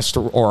than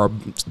or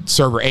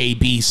server A,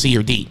 B, C,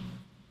 or D?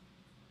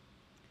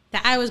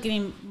 That I was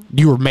getting.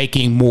 You were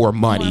making more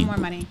money. More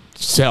money.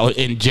 So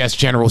in just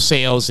general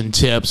sales and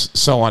tips,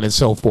 so on and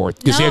so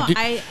forth. No,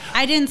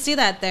 I didn't see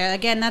that there.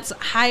 Again, that's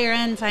higher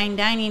end fine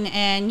dining,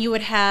 and you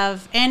would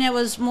have, and it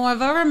was more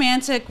of a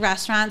romantic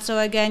restaurant. So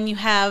again, you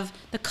have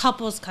the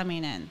couples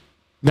coming in.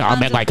 No, I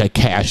meant like a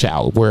cash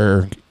out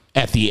where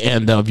at the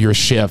end of your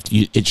shift,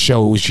 it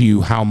shows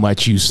you how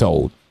much you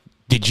sold.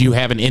 Did you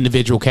have an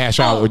individual cash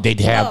out, or did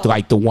they have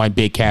like the one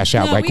big cash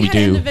out like we do? We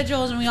had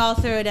individuals, and we all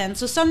threw it in.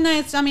 So some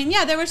nights,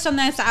 there were some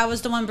nights that I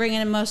was the one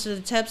bringing in most of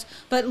the tips,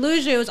 but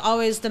usually it was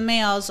always the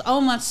males. So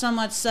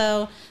much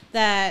so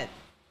that,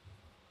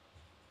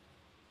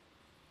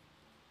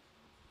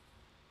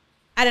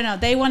 I don't know,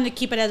 they wanted to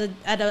keep it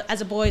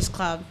as a boys'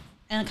 club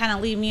and kind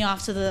of leave me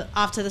off to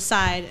the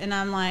side. And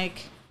I'm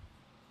like,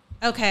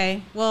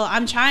 okay, well,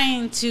 I'm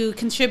trying to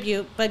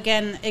contribute, but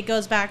again, it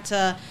goes back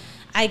to,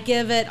 I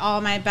give it all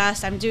my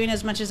best. I'm doing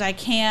as much as I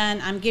can.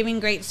 I'm giving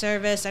great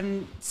service.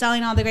 I'm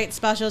selling all the great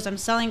specials. I'm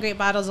selling great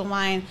bottles of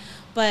wine.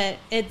 But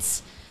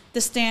it's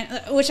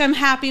the which I'm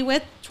happy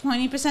with.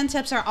 20%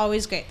 tips are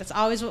always great. That's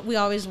always what we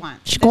always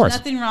want. Of course.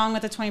 There's nothing wrong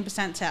with a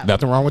 20% tip.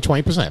 Nothing wrong with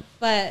 20%.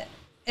 But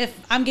if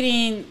I'm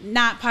getting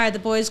not part of the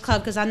boys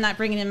club because I'm not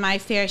bringing in my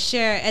fair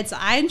share,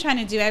 I'm trying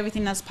to do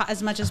everything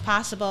as much as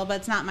possible,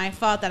 but it's not my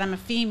fault that I'm a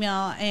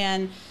female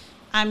and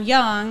I'm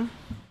young,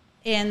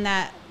 and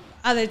that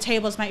other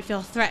tables might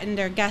feel threatened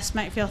or guests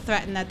might feel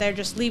threatened that they're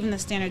just leaving the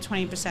standard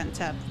 20%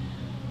 tip.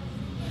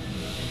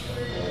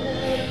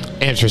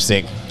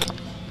 Interesting.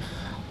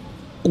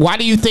 Why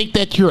do you think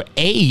that your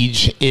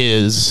age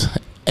is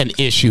an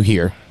issue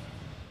here?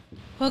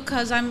 Well,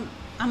 because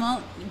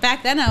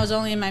back then I was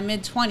only in my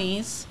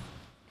mid-20s.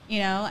 You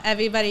know,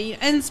 everybody,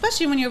 and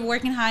especially when you're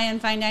working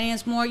high-end fine dining,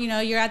 it's more, you know,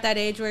 you're at that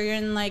age where you're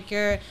in like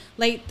your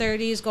late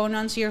 30s, going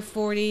on to your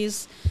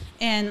 40s,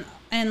 and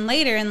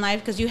later in life,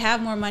 because you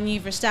have more money,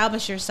 you've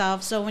established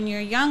yourself. So when you're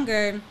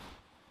younger,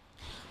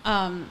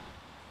 in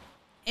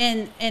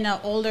an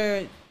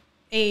older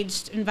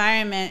aged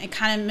environment, it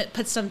kind of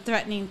puts some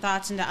threatening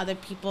thoughts into other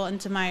people,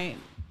 into my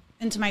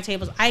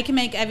tables. I can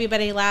make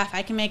everybody laugh,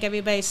 I can make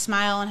everybody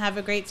smile and have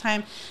a great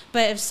time,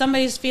 but if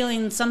somebody's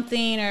feeling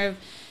something, or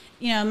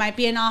you know, it might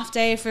be an off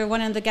day for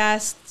one of the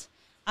guests,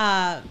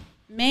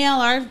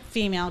 male or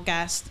female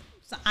guest.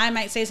 So I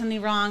might say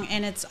something wrong,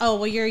 and it's, oh,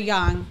 well, you're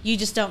young. You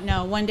just don't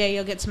know. One day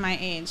you'll get to my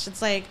age.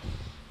 It's like,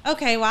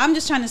 okay, well, I'm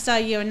just trying to sell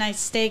you a nice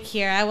steak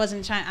here. I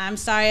wasn't trying. I'm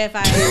sorry if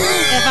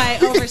I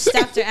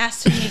overstepped or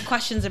asked too many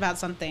questions about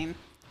something.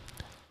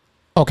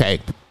 Okay.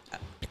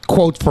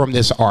 Quote from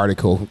this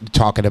article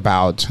talking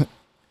about,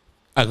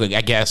 I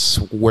guess,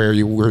 where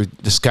you were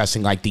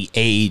discussing like the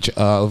age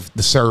of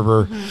the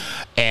server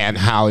and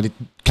how it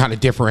kind of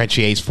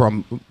differentiates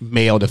from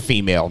male to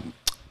female.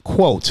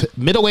 Quote,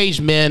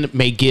 middle-aged men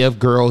may give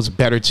girls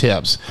better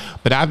tips,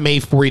 but I've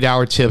made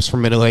 $40 tips for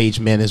middle-aged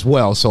men as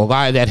well. So a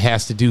lot of that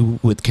has to do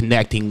with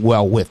connecting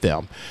well with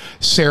them.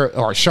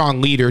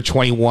 Sean Leader,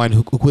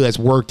 21, who has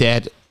worked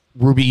at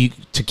Ruby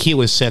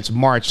Tequila since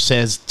March,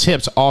 says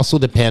tips also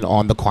depend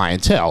on the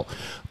clientele.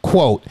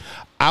 Quote,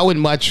 I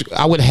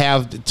would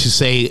have to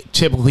say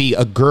typically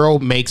a girl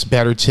makes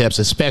better tips,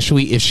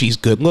 especially if she's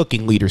good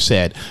looking, Leader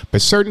said.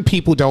 But certain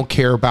people don't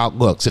care about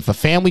looks. If a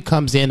family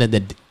comes in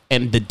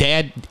and the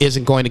dad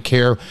isn't going to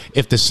care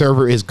if the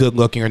server is good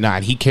looking or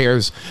not. He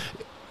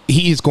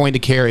is going to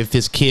care if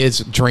his kids'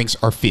 drinks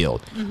are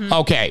filled.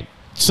 Okay,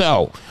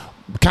 so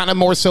kind of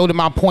more so to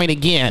my point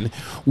again,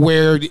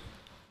 where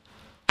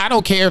I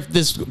don't care if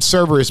this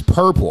server is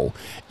purple.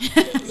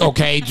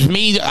 Okay, to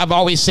me, I've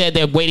always said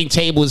that waiting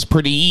table is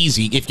pretty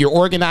easy. If you're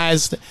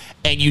organized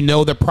and you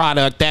know the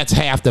product, that's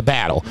half the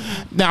battle.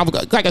 Now,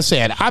 like I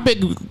said, I've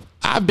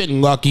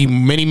been lucky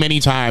many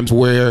times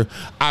where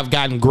I've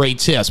gotten great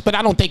tips, but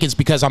I don't think it's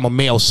because I'm a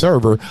male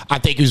server. I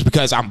think it's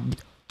because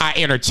I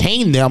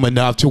entertain them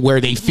enough to where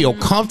they feel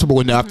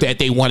comfortable enough that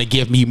they want to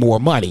give me more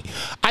money.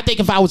 I think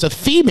if I was a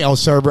female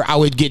server, I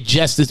would get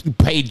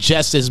paid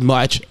just as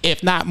much,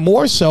 if not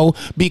more so,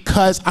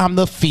 because I'm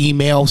the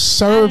female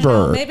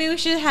server. Maybe we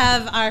should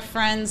have our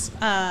friends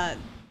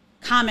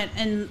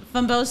comment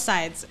from both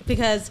sides,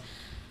 because,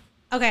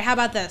 okay, how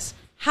about this?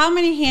 How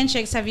many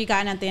handshakes have you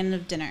gotten at the end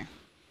of dinner?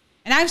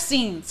 And I've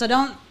seen, so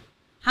don't,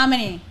 how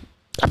many?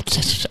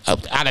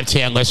 Out of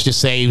 10, let's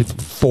just say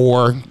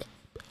 4.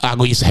 At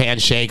least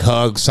handshake,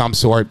 hug, some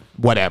sort,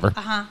 whatever.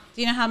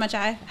 Do you know how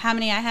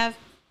many I have?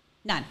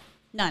 None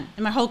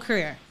in my whole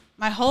career.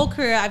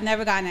 I've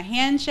never gotten a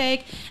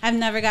handshake. I've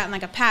never gotten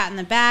like a pat in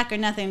the back or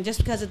nothing, just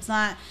because it's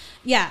not.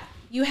 Yeah,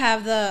 you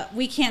have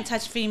we can't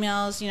touch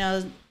females. You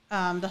know,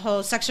 the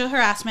whole sexual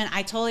harassment.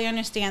 I totally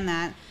understand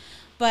that,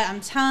 but I'm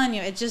telling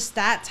you, it's just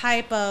that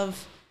type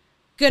of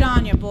good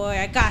on you, boy.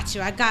 I got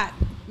you. I got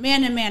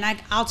man to man.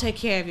 I'll take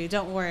care of you.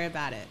 Don't worry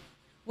about it.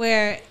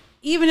 Where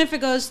even if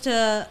it goes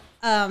to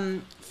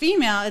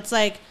female, it's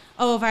like,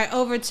 oh, if I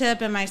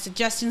overtip, am I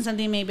suggesting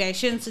something? Maybe I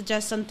shouldn't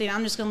suggest something.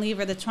 I'm just going to leave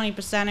her the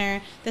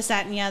 20%er, this,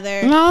 that, and the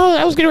other. No,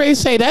 I was going to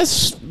say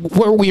that's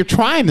where we're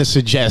trying to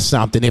suggest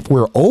something. If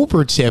we're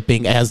over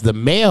tipping as the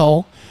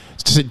male,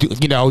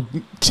 you know,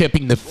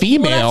 tipping the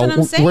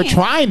female, we're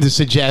trying to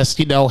suggest,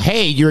 you know,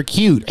 hey, you're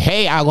cute.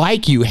 Hey, I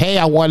like you. Hey,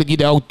 I want to, you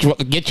know,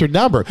 get your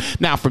number.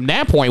 Now, from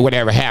that point,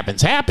 whatever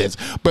happens.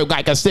 But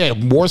like I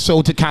said, more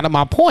so to kind of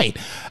my point,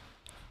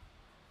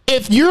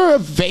 if you're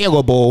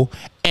available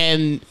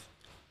and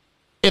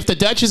if the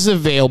Duchess is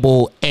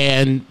available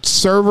and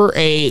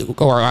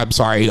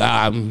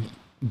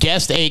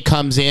guest A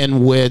comes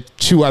in with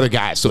 2 other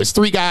guys, so it's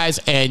 3 guys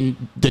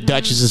and the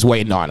Duchess is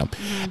waiting on them,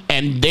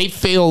 and they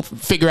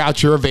figure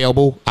out you're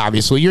available.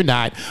 Obviously you're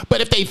not,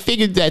 but if they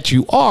figured that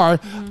you are,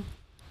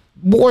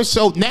 more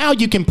so now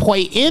you can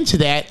play into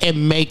that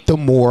and make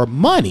them more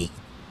money.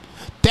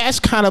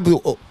 That's kind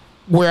of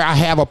where I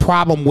have a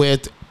problem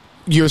with.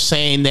 You're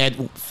saying that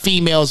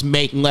females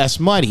make less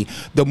money.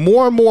 The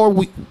more and more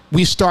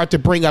we start to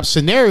bring up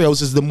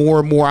scenarios, is the more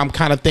and more I'm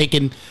kind of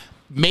thinking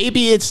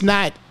maybe it's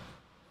not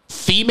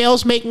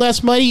females make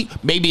less money.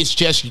 Maybe it's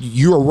just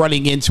you're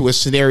running into a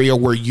scenario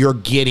where you're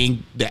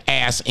getting the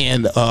ass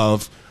end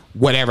of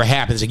whatever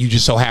happens and you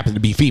just so happen to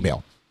be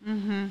female.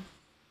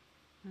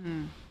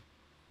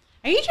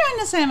 Are you trying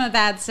to say I'm a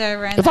bad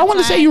server? If I want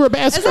to say you were a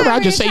bad server,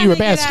 I'd just say you were a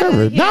bad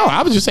server. No,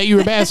 I would just say you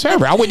were a bad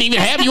server. I wouldn't even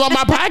have you on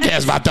my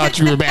podcast if I thought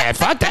you were bad.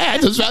 Fuck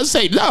that. I'd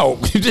say no.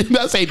 I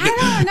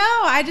don't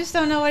know. I just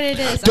don't know what it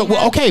is.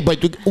 Okay,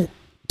 but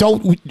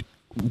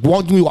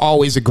won't we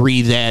always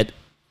agree that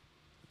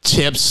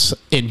tips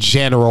in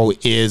general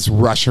is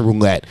Russian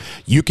roulette.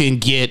 You can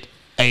get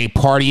a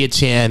party of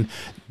 10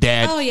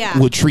 that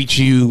will treat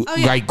you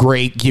like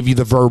great, give you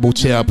the verbal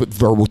tip.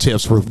 Verbal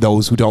tips for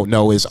those who don't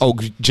know is, oh,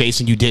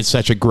 Jason, you did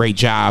such a great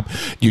job.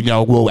 You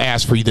know, we'll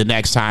ask for you the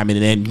next time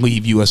and then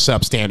leave you a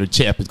substandard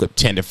tip.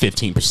 10 to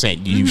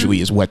 15%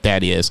 usually is what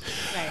that is.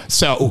 Right.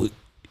 So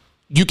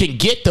you can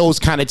get those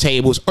kind of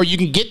tables, or you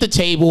can get the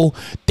table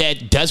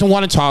that doesn't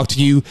want to talk to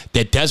you,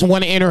 that doesn't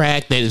want to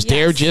interact, that is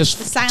there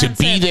just to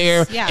be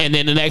there. Yeah. And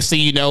then the next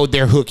thing you know,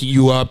 they're hooking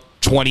you up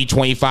 20,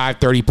 25,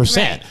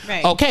 30%.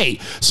 Right. Okay.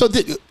 So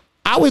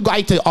I would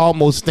like to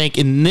almost think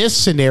in this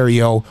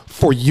scenario,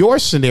 for your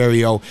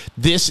scenario,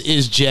 this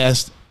is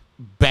just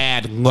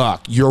bad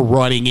luck. You're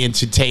running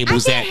into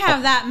tables I can't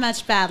have that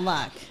much bad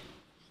luck.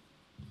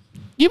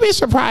 You'd be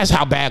surprised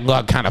how bad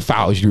luck kind of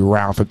follows you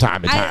around from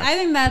time to time. I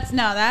think that's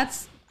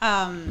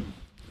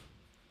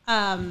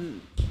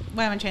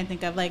what am I trying to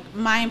think of? Like,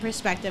 my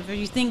perspective. If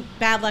you think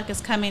bad luck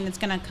is coming, it's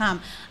going to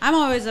come. I'm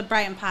always a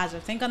bright and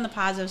positive. Think on the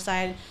positive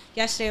side.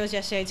 Yesterday was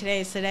yesterday, today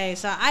is today.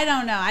 So I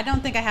don't know. I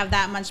don't think I have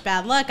that much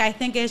bad luck. I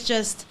think it's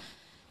just,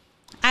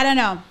 I don't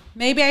know.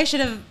 Maybe I should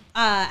have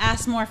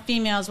asked more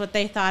females what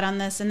they thought on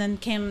this and then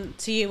came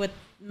to you with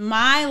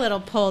my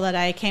little poll that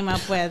I came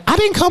up with. I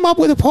didn't come up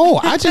with a poll.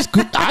 I just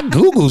I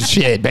Googled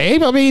shit,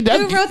 babe. I mean,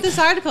 who wrote this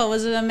article?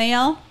 Was it a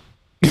male?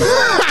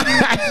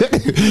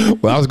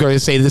 Well, I was going to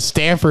say the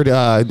Stanford.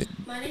 My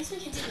name's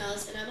Mackenzie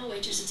Wells, and I'm a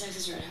waitress at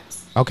Texas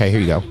Roadhouse. Okay, here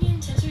you go.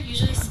 Tips are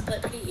usually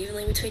split pretty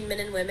evenly between men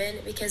and women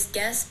because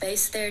guests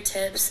base their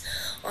tips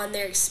on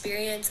their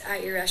experience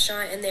at your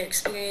restaurant and their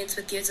experience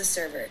with you as a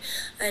server,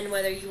 and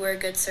whether you were a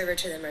good server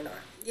to them or not.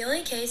 The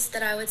only case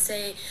that I would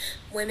say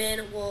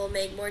women will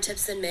make more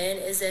tips than men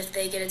is if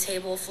they get a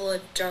table full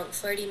of drunk,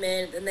 flirty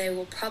men, then they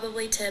will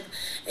probably tip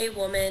a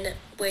woman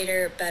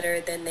waiter better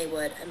than they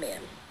would a man.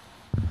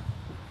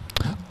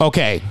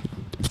 Okay,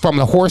 from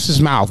the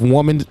horse's mouth,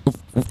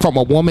 from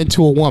a woman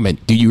to a woman.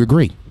 Do you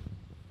agree?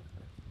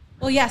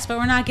 Well, yes, but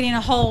we're not getting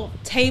a whole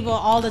table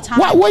all the time.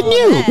 Why wouldn't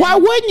you? Why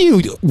wouldn't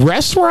you?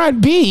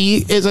 Restaurant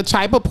B is a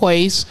type of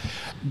place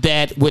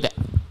that would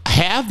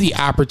have the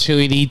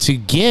opportunity to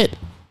get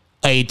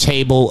a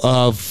table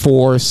of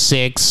 4,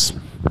 6,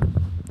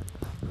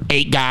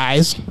 8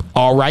 guys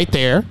all right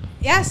there.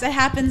 Yes, it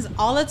happens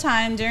all the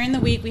time. During the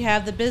week, we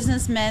have the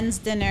business men's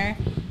dinner.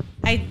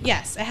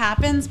 Yes, it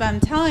happens, but I'm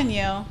telling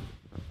you,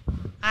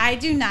 I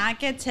do not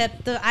get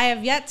tipped. I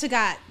have yet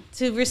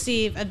to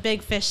receive a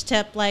big fish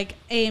tip like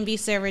A and B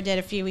server did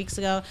a few weeks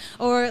ago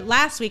or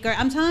last week. Or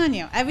I'm telling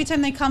you, every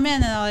time they come in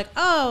and they're like,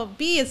 "Oh,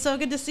 B, it's so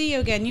good to see you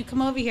again. You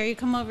come over here. You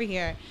come over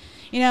here."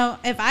 You know,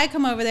 if I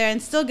come over there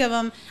and still give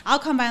them, I'll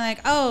come by like,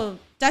 "Oh,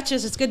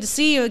 Duchess, it's good to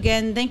see you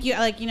again. Thank you.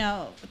 Like, you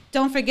know,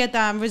 don't forget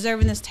that I'm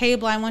reserving this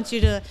table. I want you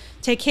to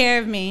take care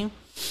of me."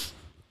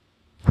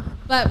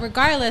 But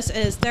regardless,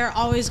 they're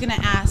always going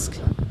to ask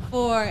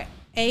for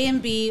A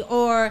and B,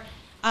 or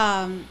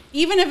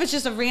even if it's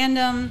just a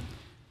random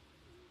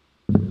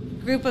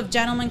group of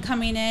gentlemen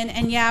coming in,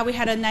 and yeah, we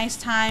had a nice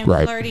time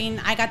flirting.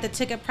 I got the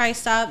ticket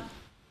priced up.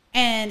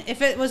 And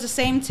if it was the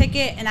same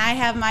ticket and I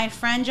have my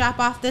friend drop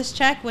off this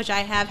check, which I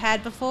have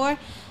had before,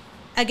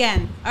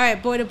 again, all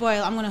right, boy to boy,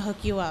 I'm going to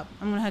hook you up.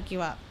 I'm going to hook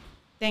you up.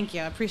 Thank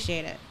you. I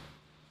appreciate it.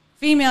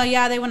 Female,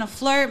 yeah, they want to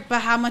flirt,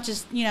 but how much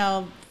is,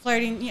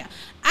 flirting? Yeah,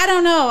 I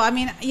don't know. I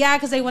mean, yeah,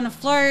 because they want to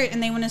flirt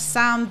and they want to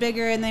sound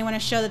bigger and they want to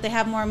show that they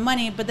have more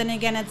money. But then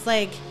again, it's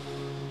like,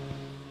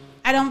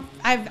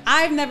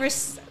 I've never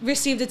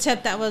received a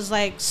tip that was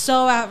like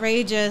so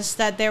outrageous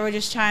that they were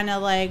just trying to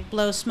like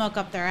blow smoke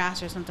up their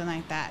ass or something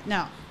like that.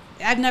 No,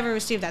 I've never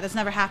received that. That's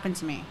never happened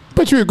to me.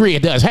 But you agree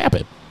it does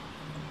happen?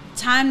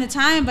 Time to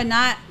time, but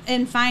not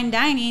in fine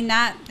dining,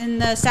 not in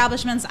the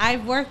establishments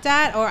I've worked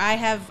at or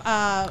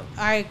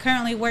I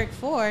currently work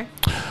for.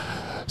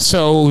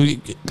 So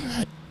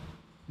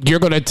you're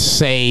going to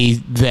say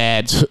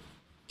that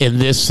in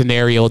this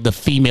scenario, the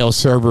female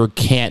server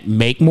can't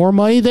make more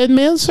money than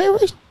male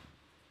servers?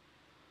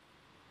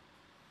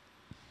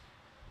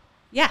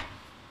 Yeah.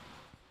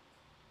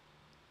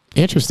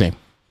 Interesting.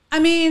 I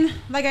mean,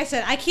 like I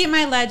said, I keep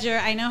my ledger.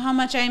 I know how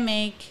much I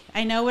make.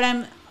 I know what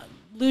I'm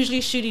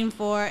usually shooting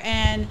for.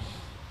 And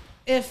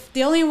if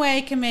the only way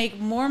I can make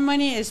more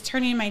money is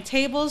turning my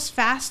tables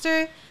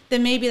faster,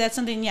 then maybe that's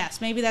something,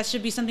 yes, maybe that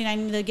should be something I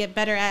need to get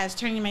better at, is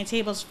turning my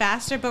tables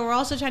faster. But we're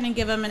also trying to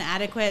give them an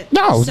adequate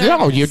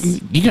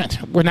service.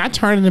 We're not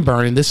turning and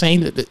burning. This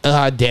ain't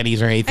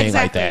Denny's or anything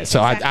like that.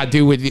 So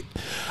exactly.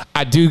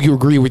 I do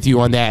agree with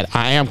you on that.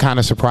 I am kind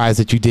of surprised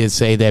that you did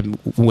say that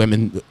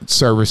women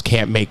servers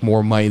can't make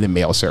more money than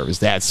male servers.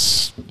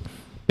 That's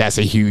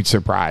a huge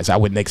surprise. I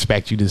wouldn't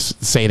expect you to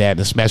say that,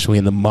 especially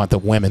in the month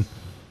of women.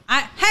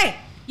 Hey,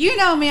 You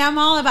know me, I'm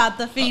all about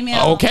the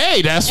female.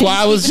 Okay, that's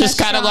why I was keeping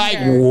just us kind of like,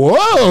 stronger.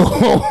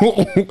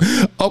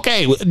 whoa.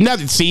 Okay,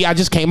 see, I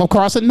just came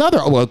across another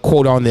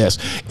quote on this.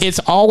 It's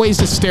always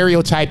the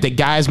stereotype that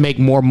guys make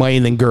more money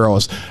than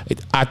girls.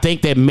 I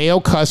think that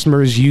male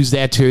customers use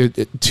that to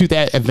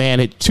their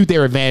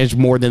advantage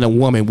more than a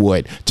woman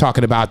would,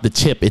 talking about the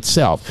tip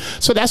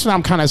itself. So that's what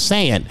I'm kind of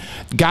saying.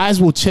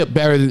 Guys will tip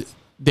better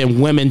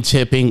than women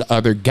tipping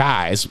other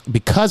guys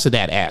because of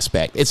that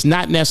aspect. It's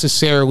not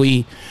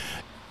necessarily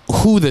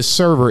who the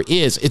server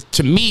is.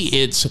 To me,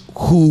 it's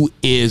who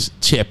is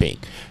tipping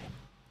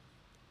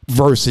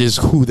versus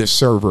who the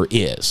server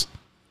is.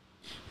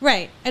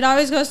 Right. It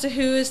always goes to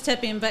who is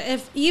tipping.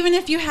 But even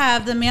if you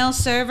have the male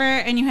server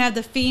and you have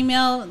the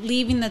female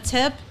leaving the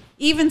tip,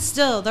 even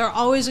still, they're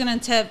always going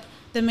to tip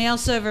the male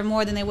server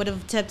more than they would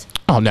have tipped.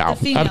 Oh no!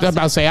 I'm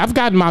about to say I've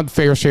gotten my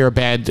fair share of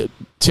bad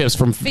tips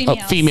from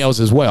females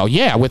as well.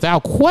 Yeah,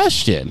 without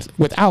question.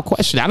 Without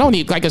question. I don't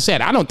need, like I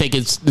said, I don't think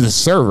it's the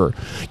server.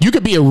 You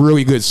could be a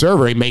really good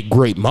server and make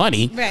great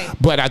money, right?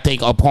 But I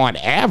think upon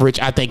average,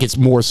 I think it's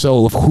more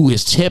so of who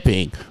is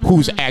tipping,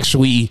 who's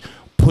actually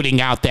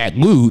putting out that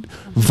mood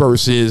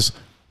versus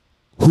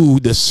who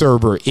the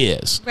server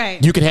is.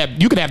 Right. You could have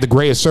the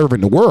greatest server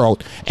in the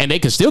world and they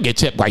can still get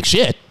tipped like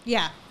shit.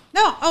 Yeah.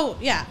 No. Oh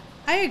yeah.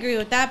 I agree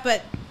with that,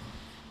 but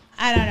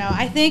I don't know.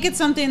 I think it's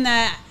something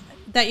that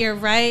you're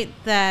right,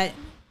 that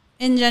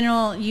in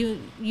general you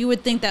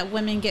would think that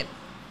women get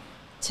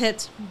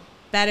tipped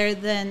better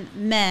than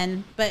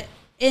men, but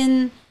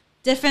in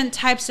different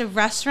types of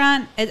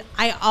restaurant,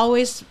 I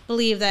always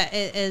believe that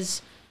it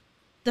is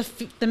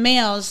the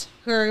males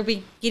who are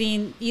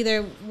getting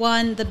either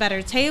one, the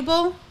better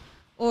table,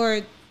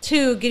 or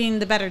two, getting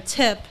the better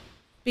tip,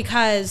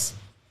 because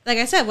like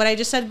I said, what I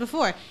just said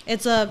before,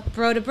 it's a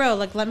bro to bro.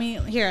 Like, I'm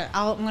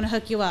going to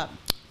hook you up.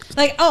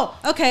 Like, oh,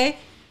 okay,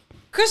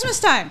 Christmas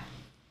time.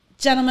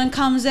 Gentleman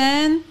comes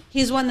in.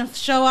 He's wanting to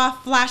show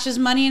off, flash his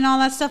money and all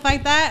that stuff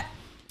like that.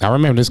 I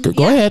remember this. Go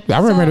ahead. I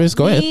remember this.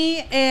 Go ahead.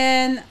 Me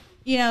and,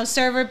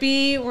 server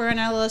B, we're in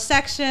our little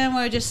section.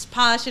 We're just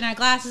polishing our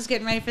glasses,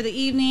 getting ready for the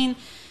evening.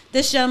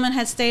 This gentleman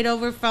had stayed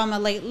over from a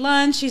late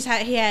lunch. He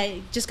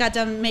had just got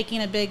done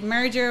making a big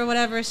merger or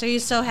whatever, so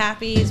he's so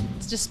happy. He's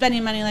just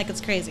spending money like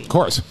it's crazy. Of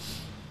course.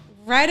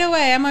 Right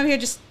away, I'm over here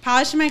just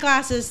polishing my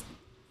glasses.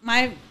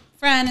 My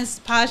friend is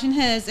polishing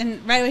his,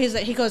 and right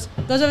away he goes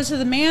over to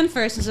the man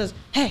first and says,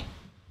 hey,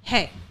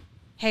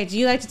 do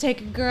you like to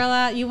take a girl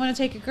out? You want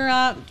to take a girl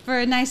out for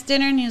a nice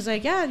dinner? And he was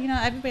like, yeah,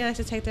 everybody likes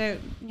to take their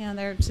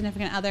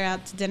significant other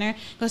out to dinner.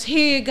 He goes,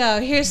 here you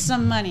go, here's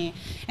some money,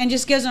 and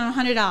just gives him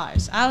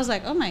 $100. I was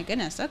like, oh my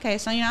goodness, okay.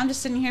 So, I'm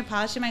just sitting here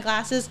polishing my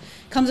glasses,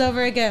 comes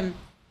over again.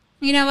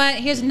 You know what?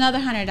 Here's another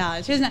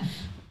 $100.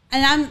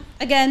 And I'm,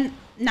 again,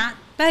 not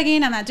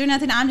begging, I'm not doing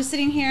nothing. I'm just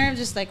sitting here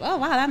just like, oh,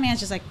 wow, that man's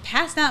just like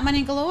passing out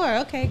money galore.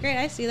 Okay, great,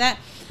 I see that.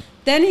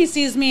 Then he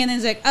sees me and then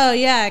he's like, oh,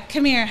 yeah,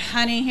 come here,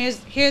 honey.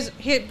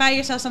 Here, buy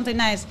yourself something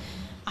nice.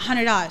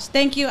 $100.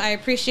 Thank you. I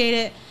appreciate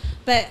it.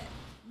 But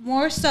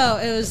more so,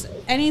 it was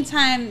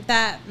anytime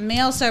that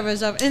male server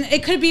is over. And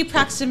it could be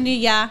proximity,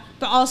 yeah.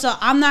 But also,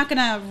 I'm not going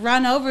to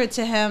run over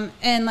to him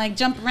and, like,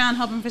 jump around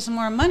hoping for some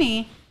more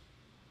money.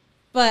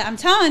 But I'm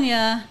telling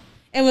you,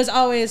 it was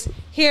always,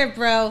 here,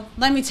 bro,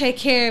 let me take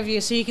care of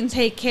you so you can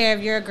take care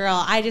of your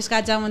girl. I just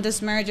got done with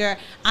this merger.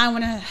 I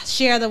want to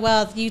share the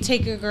wealth. You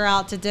take your girl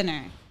out to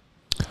dinner.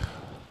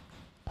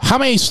 How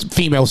many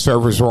female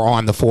servers were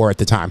on the floor at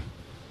the time?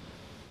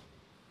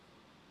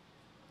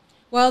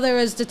 Well, there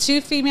was the 2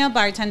 female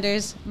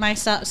bartenders,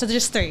 myself, so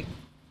there's 3.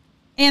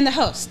 And the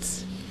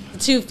hosts, the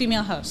 2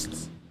 female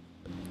hosts.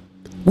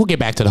 We'll get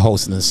back to the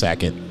host in a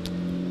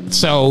second.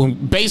 So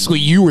basically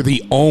you were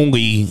the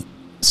only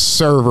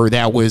server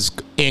that was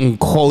in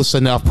close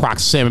enough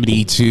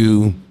proximity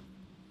to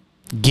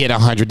get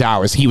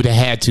 $100. He would have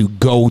had to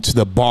go to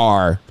the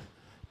bar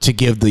to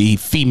give the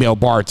female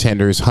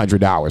bartenders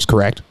 $100,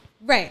 correct?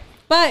 Right.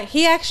 But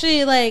he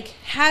actually, like,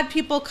 had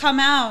people come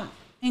out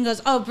and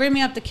goes, oh, bring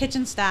me up the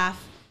kitchen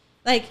staff.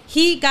 Like,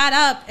 he got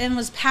up and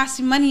was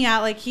passing money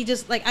out. Like, he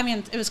just, like, I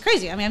mean, it was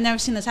crazy. I mean, I've never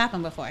seen this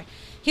happen before.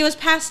 He was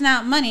passing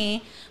out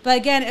money, but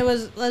again, it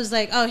was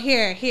like, oh,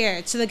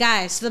 here, to the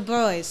guys, to the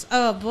boys.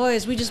 Oh,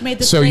 boys, we just made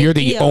this. So you're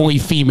the deal. only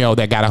female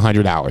that got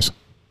 $100.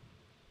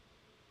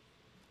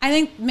 I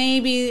think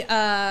maybe,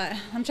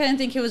 I'm trying to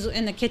think who was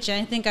in the kitchen.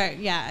 I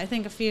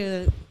think a few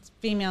of the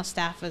female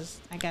staff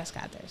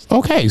got theirs.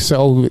 Okay,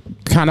 so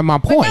kind of my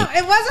point. No,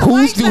 it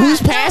wasn't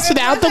Who's passing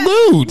out the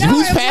loot?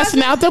 Who's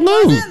passing out the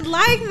loot? It wasn't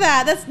like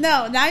that.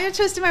 Now you're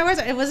twisting my words.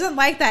 It wasn't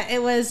like that.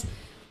 It was,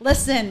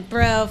 listen,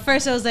 bro.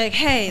 First it was like,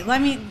 hey,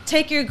 let me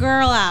take your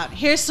girl out.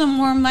 Here's some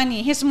more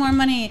money. Here's some more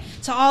money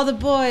to all the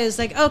boys.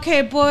 Like,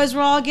 okay, boys,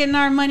 we're all getting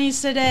our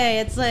monies today.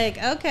 It's like,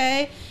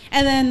 okay.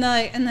 And then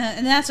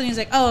and that's when he's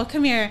like, oh,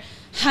 come here,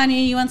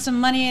 honey, you want some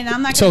money? And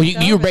I'm not. So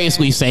you're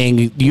basically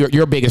saying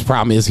your biggest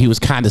problem is he was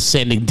kind of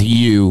sending to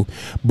you,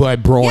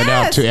 but broing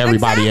up to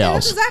everybody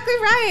else. That's exactly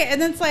right.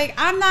 And it's like,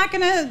 I'm not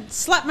gonna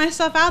slap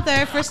myself out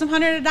there for some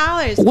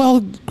 $100.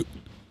 Well,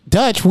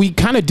 Dutch, we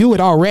kind of do it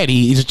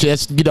already. It's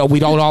just, you know, we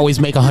don't always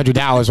make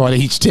 $100 on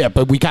each tip,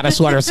 but we kind of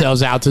sort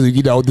ourselves out to,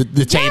 you know,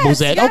 the tables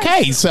that,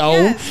 okay, so.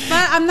 Yes.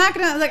 But I'm not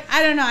going to, like,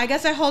 I don't know. I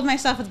guess I hold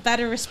myself with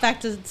better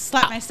respect to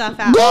slap myself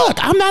out.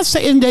 Look, I'm not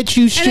saying that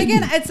you should. And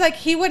again, it's like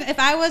he would, if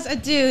I was a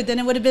dude, then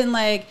it would have been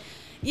like,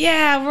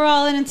 yeah, we're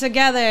all in it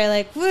together.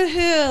 Like,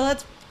 woohoo,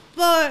 let's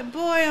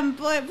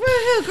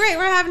woohoo, great,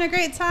 we're having a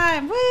great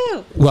time,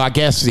 woo. Well, I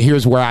guess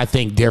here's where I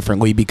think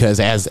differently, because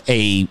as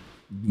a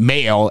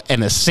male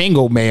and a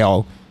single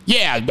male,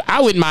 yeah,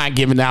 I wouldn't mind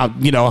giving out,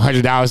 you know,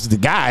 $100 to the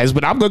guys,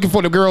 but I'm looking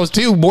for the girls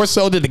too, more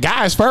so than the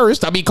guys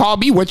first. I mean, call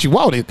me what you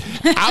wanted.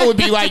 I would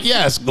be like,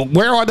 yes,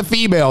 where are the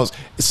females?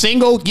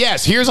 Single,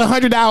 yes, here's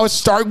 $100,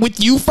 start with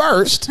you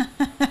first.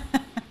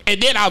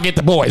 And then I'll get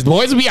the boys. The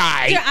boys will be all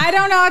right. Dude, I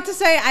don't know what to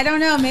say. I don't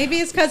know. Maybe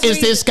it's because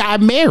is this guy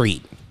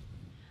married?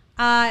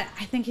 I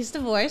think he's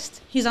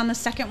divorced. He's on the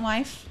second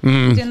wife,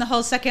 doing the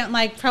whole second,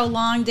 like,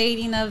 prolonged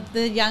dating of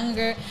the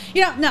younger.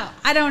 You know, no,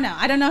 I don't know.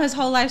 I don't know his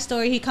whole life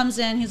story. He comes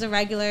in, he's a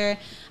regular.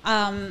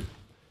 Again,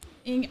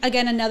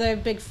 another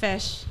big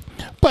fish.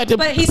 But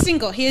he's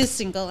single. He is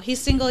single.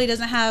 He's single. He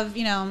doesn't have,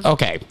 you know.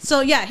 Okay.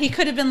 So, yeah, he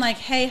could have been like,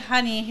 hey,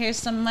 honey, here's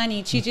some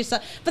money. Treat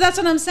yourself. But that's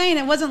what I'm saying.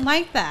 It wasn't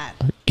like that.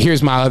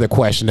 Here's my other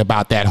question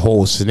about that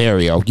whole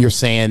scenario. You're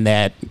saying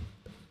that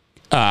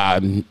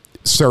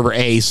server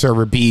A,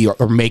 server B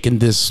are making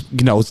this,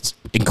 you know,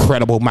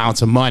 incredible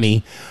amounts of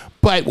money.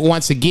 But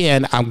once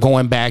again, I'm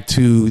going back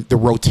to the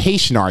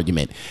rotation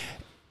argument.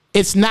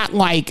 It's not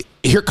like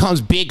here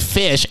comes big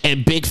fish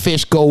and big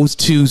fish goes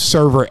to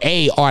server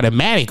A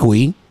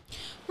automatically.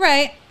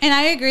 Right. And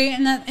I agree.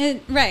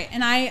 And right.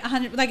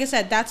 And like I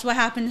said, that's what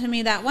happened to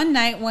me that one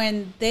night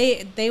when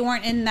they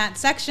weren't in that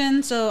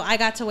section. So I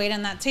got to wait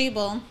on that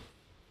table,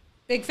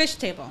 big fish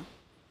table.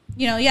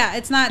 You know, yeah,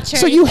 it's not charity.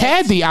 So you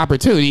had the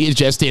opportunity, it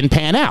just didn't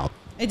pan out.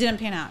 It didn't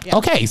pan out, yeah.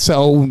 Okay,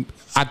 so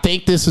I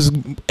think this is,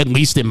 at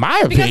least in my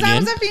opinion. Because I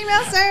was a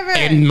female server.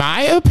 In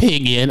my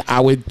opinion, I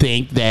would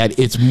think that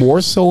it's more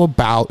so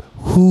about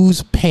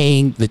who's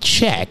paying the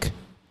check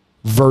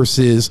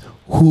versus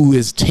who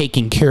is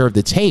taking care of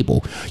the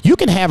table. You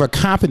can have a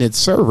competent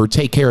server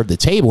take care of the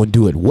table and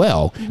do it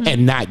well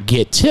and not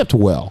get tipped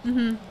well.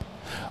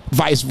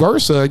 Vice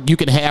versa, you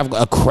can have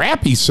a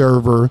crappy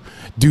server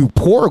do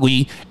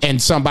poorly and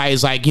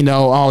somebody's like, you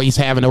know, oh, he's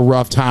having a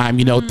rough time,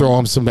 you know, throw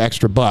him some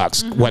extra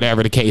bucks,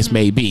 whatever the case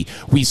may be.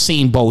 We've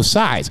seen both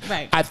sides.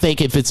 Right. I think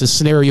if it's a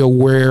scenario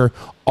where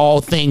all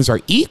things are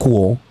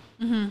equal,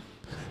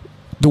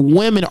 the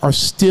women are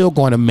still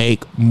going to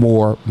make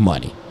more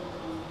money.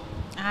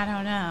 I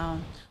don't know.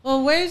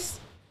 Well,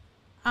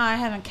 I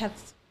haven't kept,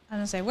 I was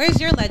going to say,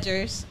 where's your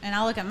ledgers? And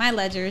I'll look at my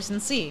ledgers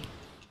and see.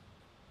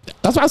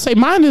 That's why I say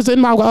mine is in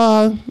my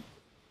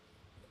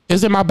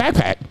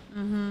backpack.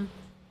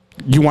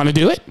 You want to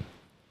do it?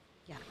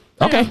 Yeah.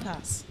 Okay.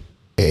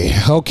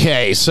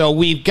 Okay. So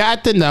we've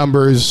got the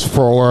numbers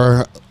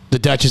for the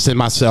Duchess and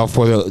myself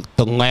for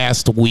the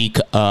last week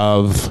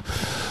of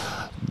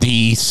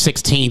the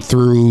 16th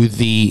through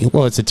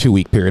it's a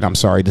 2-week period. I'm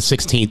sorry, the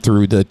 16th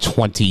through the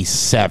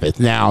 27th.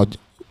 Now,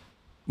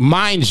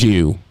 mind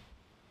you,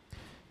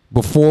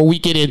 before we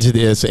get into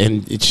this,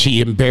 and she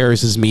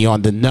embarrasses me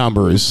on the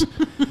numbers,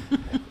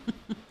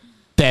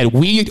 that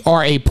we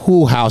are a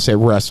pool house at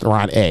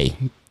Restaurant A.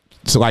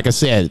 So like I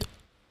said,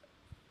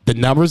 the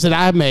numbers that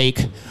I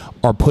make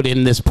are put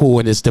in this pool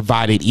and it's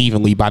divided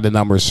evenly by the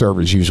number of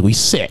servers, usually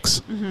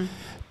 6.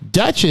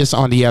 Duchess,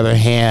 on the other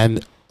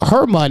hand,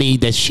 her money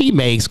that she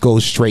makes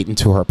goes straight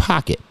into her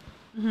pocket.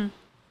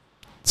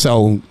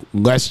 So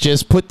let's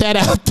just put that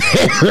out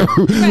there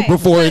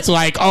before it's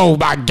like, oh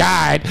my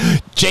God,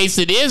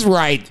 Jason is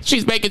right.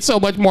 She's making so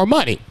much more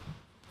money.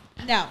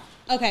 No.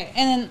 Okay.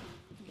 And then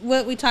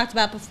what we talked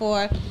about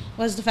before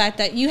was the fact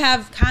that you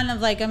have kind of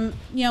like, you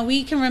know,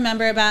 we can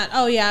remember about,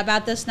 oh yeah,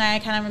 about this night, I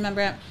kind of remember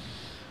it.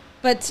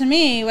 But to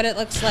me, what it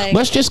looks like.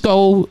 Let's just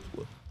go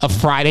a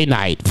Friday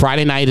night.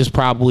 Friday night is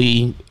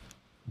probably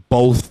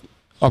both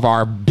of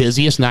our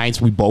busiest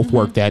nights. We both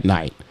work that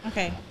night.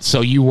 Okay.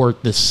 So you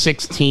work the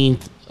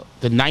 16th,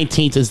 the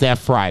 19th is that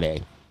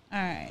Friday. All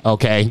right.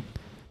 Okay.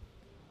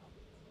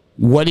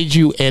 What did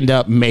you end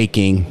up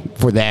making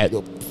for that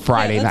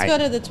Friday night? Let's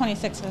go to the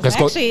 26th.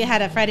 I actually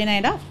had a Friday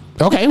night off.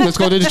 Okay, let's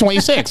go to the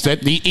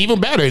 26th. Even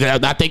better.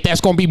 I think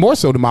that's going to be more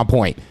so to my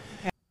point.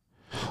 Okay.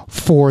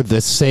 For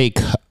the sake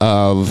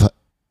of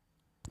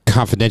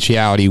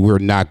confidentiality, we're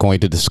not going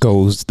to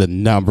disclose the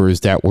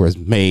numbers that were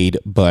made,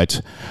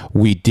 but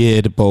we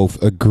did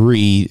both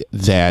agree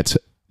that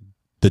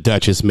the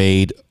Duchess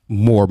made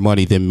more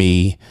money than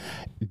me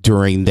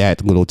during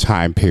that little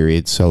time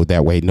period, so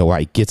that way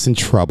nobody gets in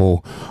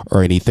trouble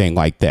or anything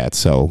like that.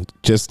 So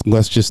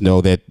let's just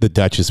know that the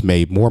Duchess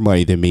made more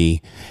money than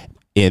me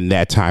in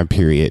that time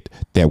period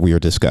that we are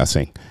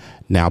discussing.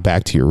 Now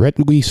back to your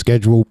regularly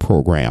scheduled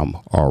program,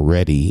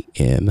 already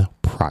in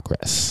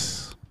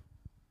progress.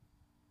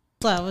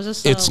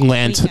 It's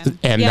Lent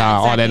and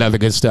all that other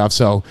good stuff,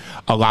 so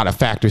a lot of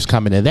factors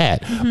come into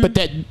that. But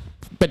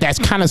that but that's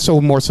kind of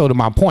so more so to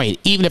my point.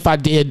 Even if I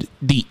did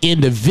the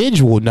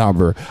individual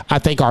number, I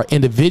think our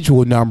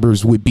individual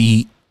numbers would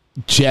be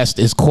just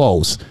as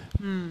close,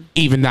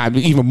 even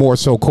more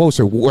so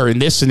closer. Where in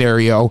this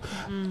scenario,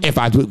 if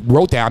I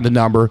wrote down the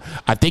number,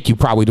 I think you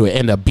probably would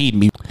end up beating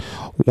me.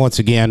 Once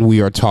again, we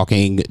are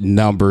talking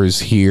numbers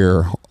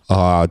here,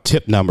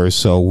 tip numbers,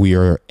 so we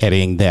are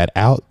editing that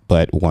out.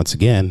 But once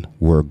again,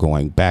 we're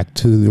going back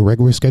to the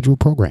regular scheduled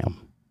program.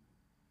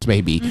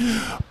 Maybe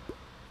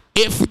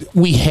if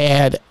we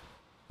had,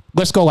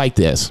 let's go like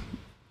this.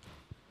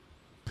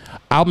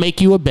 I'll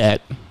make you a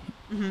bet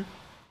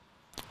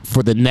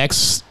for the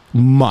next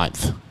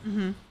month.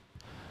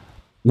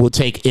 We'll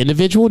take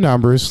individual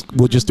numbers.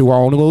 We'll just do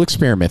our own little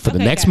experiment. For the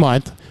next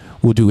month,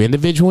 we'll do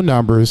individual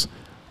numbers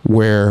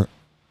where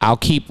I'll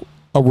keep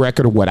a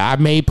record of what I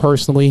made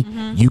personally.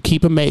 You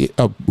keep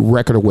a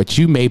record of what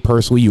you made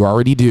personally. You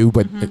already do,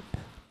 but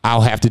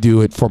I'll have to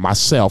do it for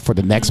myself for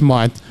the next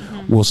month.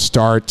 We'll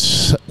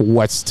start,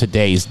 what's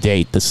today's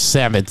date? The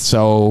 7th.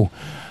 So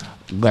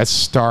let's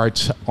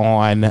start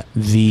on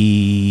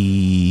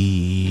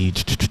the...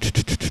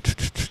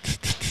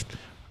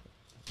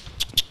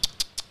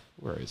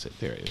 Where is it?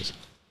 There it is.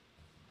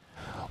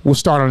 We'll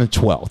start on the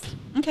 12th.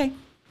 Okay.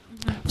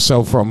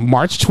 So from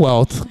March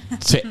 12th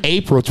to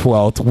April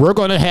 12th, we're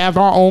going to have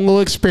our own little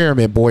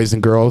experiment, boys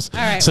and girls. All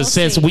right, so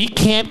since we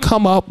can't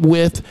come up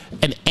with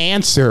an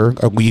answer,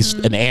 at least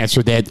an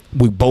answer that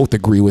we both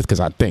agree with, because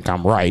I think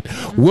I'm right,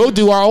 we'll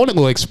do our own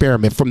little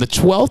experiment from the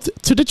 12th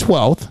to the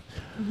 12th,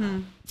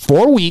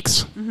 4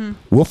 weeks.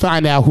 We'll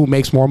find out who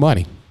makes more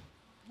money.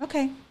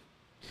 Okay.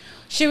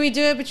 Should we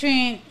do it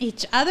between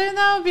each other,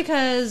 though?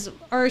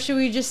 Or should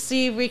we just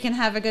see if we can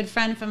have a good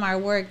friend from our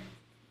work,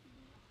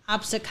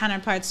 opposite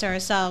counterparts to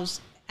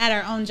ourselves, at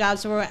our own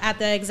jobs, so we're at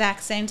the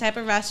exact same type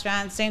of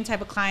restaurant, same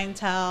type of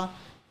clientele,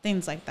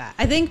 things like that.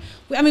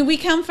 We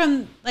come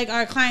from, like,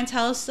 our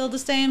clientele is still the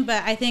same,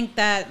 but I think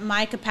that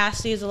my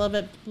capacity is a little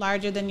bit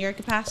larger than your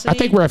capacity. I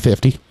think we're at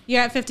 50.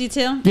 You're at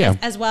 52? Yeah.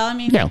 As well, I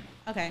mean? Yeah.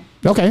 Okay.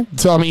 Okay.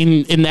 So,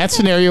 in that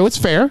scenario, it's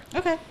fair.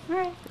 Okay. All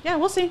right. Yeah,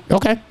 we'll see.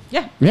 Okay.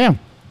 Yeah. Yeah.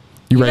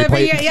 You ready to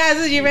play?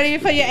 You ready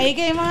to put your A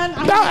game on?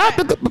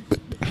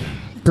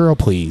 Girl,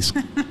 please.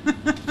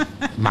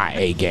 My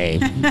A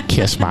game.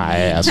 Kiss my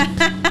ass.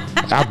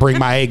 I'll bring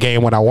my A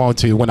game when I want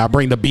to. When I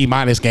bring the B-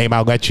 game,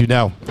 I'll let you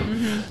know.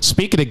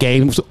 Speaking of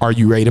games, are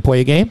you ready to play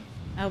a game?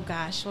 Oh,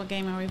 gosh. What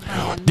game are we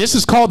playing? This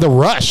is called The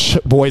Rush,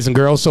 boys and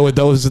girls. So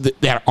those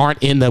that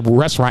aren't in the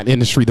restaurant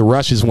industry, The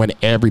Rush is when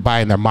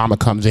everybody and their mama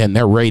comes in.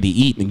 They're ready to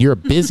eat, and you're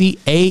busy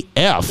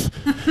AF.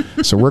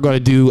 So we're going to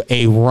do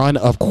a run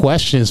of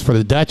questions for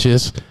the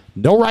Duchess.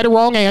 No right or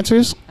wrong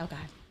answers. Oh, God.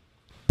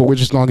 But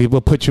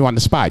we'll put you on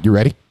the spot. You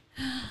ready?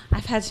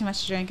 I've had too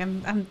much to drink.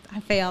 I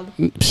failed.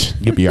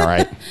 You'll be all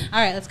right. All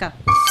right, let's go.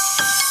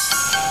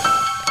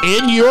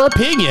 In your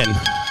opinion,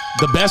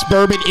 the best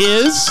bourbon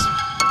is?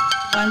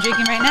 What I'm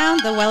drinking right now,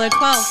 the Weller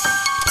 12.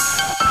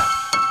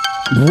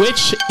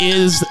 Which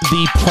is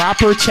the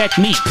proper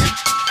technique?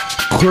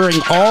 Clearing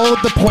all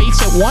of the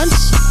plates at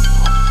once,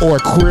 or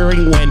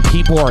clearing when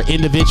people are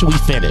individually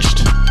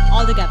finished?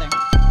 All together.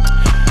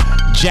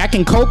 Jack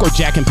and Coke or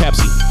Jack and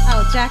Pepsi?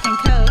 Oh, Jack and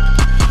Coke.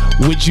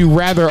 Would you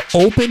rather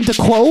open to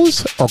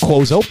close or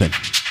close open?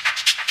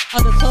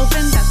 Oh, the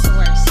closing? That's the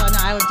worst. So, no,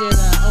 I would do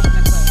the open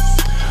and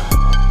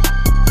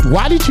close.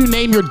 Why did you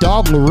name your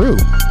dog LaRue?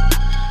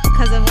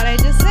 Because of what I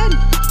just said.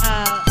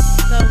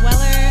 The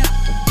Weller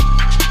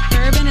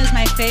bourbon is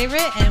my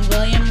favorite, and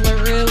William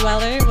LaRue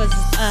Weller was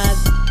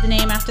the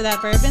name after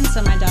that bourbon,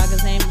 so my dog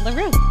is named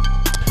LaRue.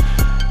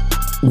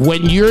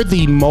 When you're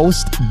the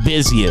most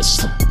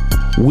busiest,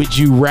 would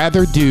you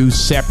rather do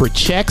separate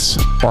checks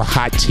or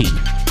hot tea?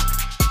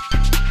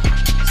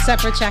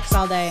 Separate checks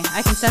all day.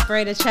 I can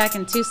separate a check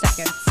in 2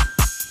 seconds.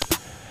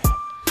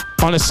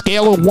 On a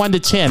scale of 1 to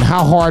 10,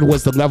 how hard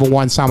was the level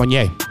 1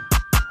 sommelier?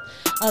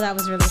 Oh, that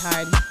was really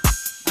hard.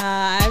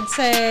 I would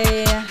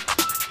say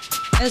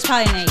it was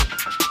probably an 8.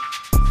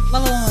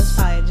 Level 1 was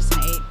probably just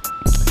an 8.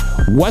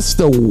 What's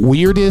the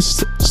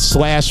weirdest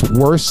 /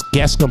 worst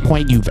guest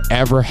complaint you've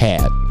ever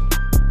had?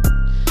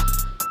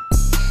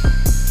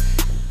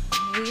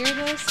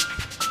 Weirdest?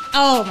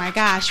 Oh my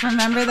gosh,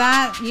 remember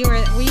that? Were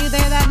you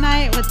there that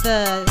night with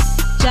the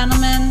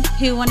gentleman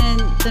who wanted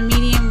the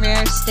medium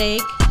rare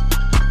steak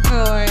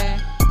for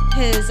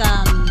his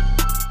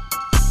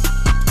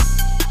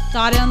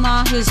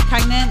daughter-in-law who's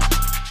pregnant,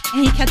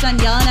 and he kept on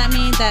yelling at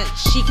me that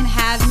she can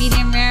have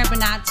medium rare but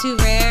not too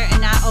rare and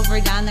not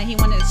overdone, that he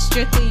wanted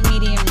strictly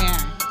medium rare.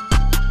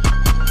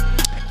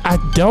 I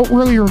don't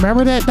really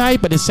remember that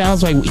night, but it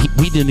sounds like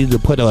we didn't need to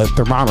put a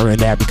thermometer in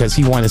that because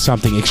he wanted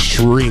something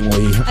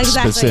extremely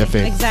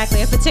specific.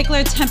 Exactly. A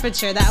particular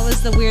temperature. That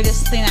was the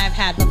weirdest thing I've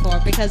had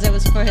before, because it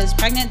was for his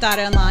pregnant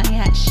daughter-in-law.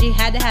 She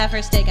had to have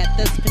her steak at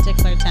this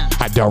particular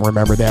temp. I don't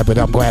remember that, but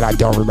I'm glad I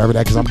don't remember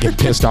that because I'm getting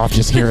pissed off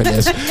just hearing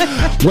this.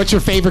 What's your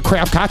favorite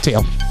craft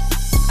cocktail?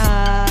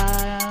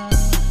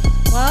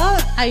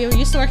 Well, I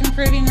used to work in a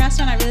Peruvian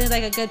restaurant. I really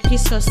like a good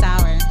pisco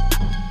sour.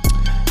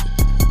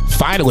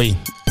 Finally,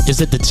 is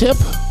it the tip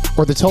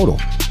or the total?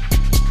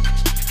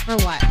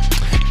 For what?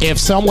 If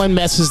someone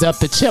messes up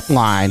the tip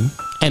line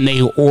and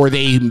they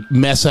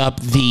mess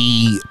up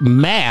the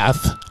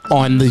math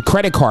on the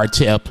credit card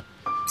tip,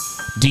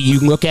 do you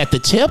look at the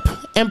tip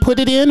and put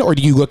it in, or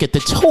do you look at the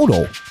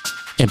total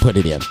and put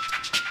it in?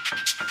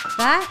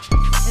 That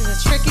is a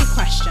tricky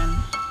question.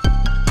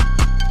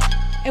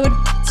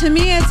 To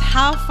me, it's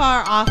how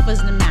far off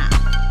was the math.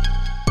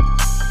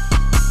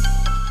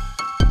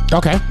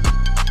 Okay.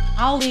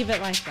 I'll leave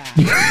it like that.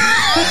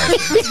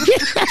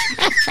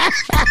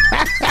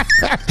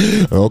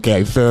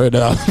 Okay, fair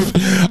enough.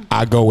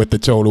 I go with the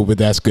total, but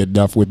that's good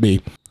enough with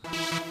me.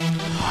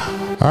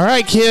 All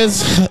right,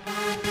 kids.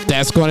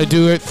 That's going to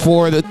do it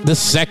for the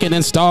second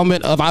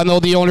installment of I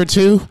Know the Owner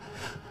 2.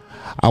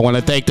 I want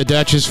to thank the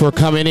Duchess for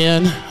coming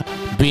in,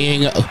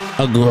 being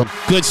a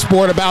good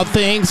sport about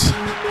things.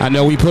 I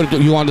know we put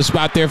you on the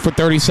spot there for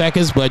 30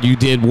 seconds, but you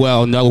did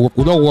well. No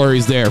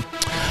worries there.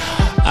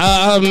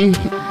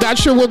 Not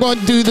sure we're going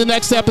to do the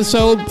next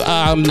episode.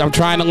 I'm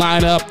trying to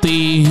line up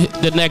the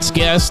next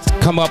guest,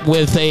 come up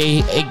with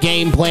a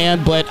game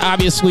plan, but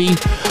obviously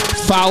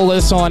follow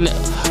us on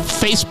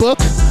Facebook.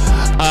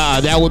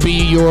 That would be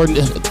your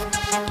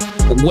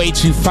way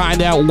to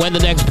find out when the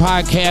next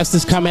podcast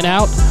is coming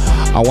out.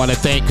 I want to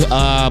thank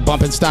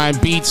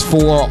Bumpenstein Beats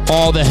for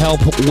all the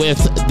help with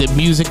the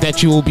music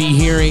that you will be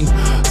hearing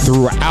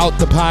throughout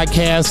the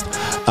podcast.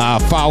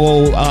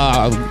 Follow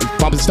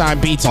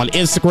Bumpenstein Beats on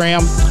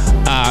Instagram.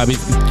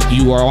 If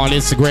you are on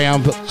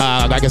Instagram,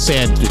 like I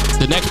said,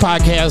 the next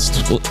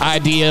podcast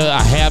idea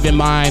I have in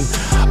mind,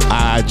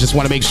 I just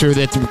want to make sure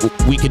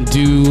that we can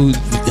do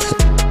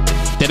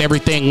that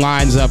everything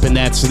lines up in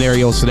that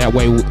scenario, so that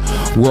way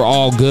we're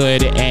all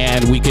good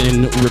and we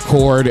can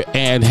record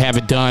and have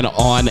it done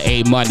on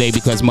a Monday,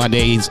 because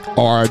Mondays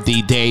are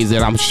the days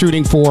that I'm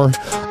shooting for,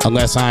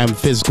 unless I'm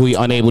physically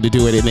unable to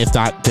do it, and if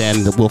not,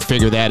 then we'll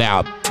figure that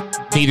out.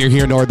 Neither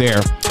here nor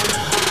there.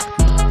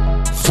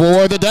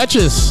 For the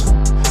Duchess,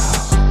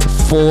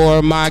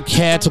 for my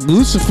cat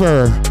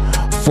Lucifer,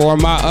 for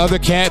my other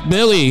cat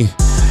Billy,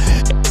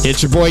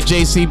 it's your boy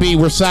JCB.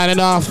 We're signing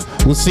off.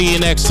 We'll see you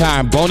next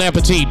time. Bon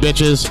appetit,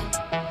 bitches.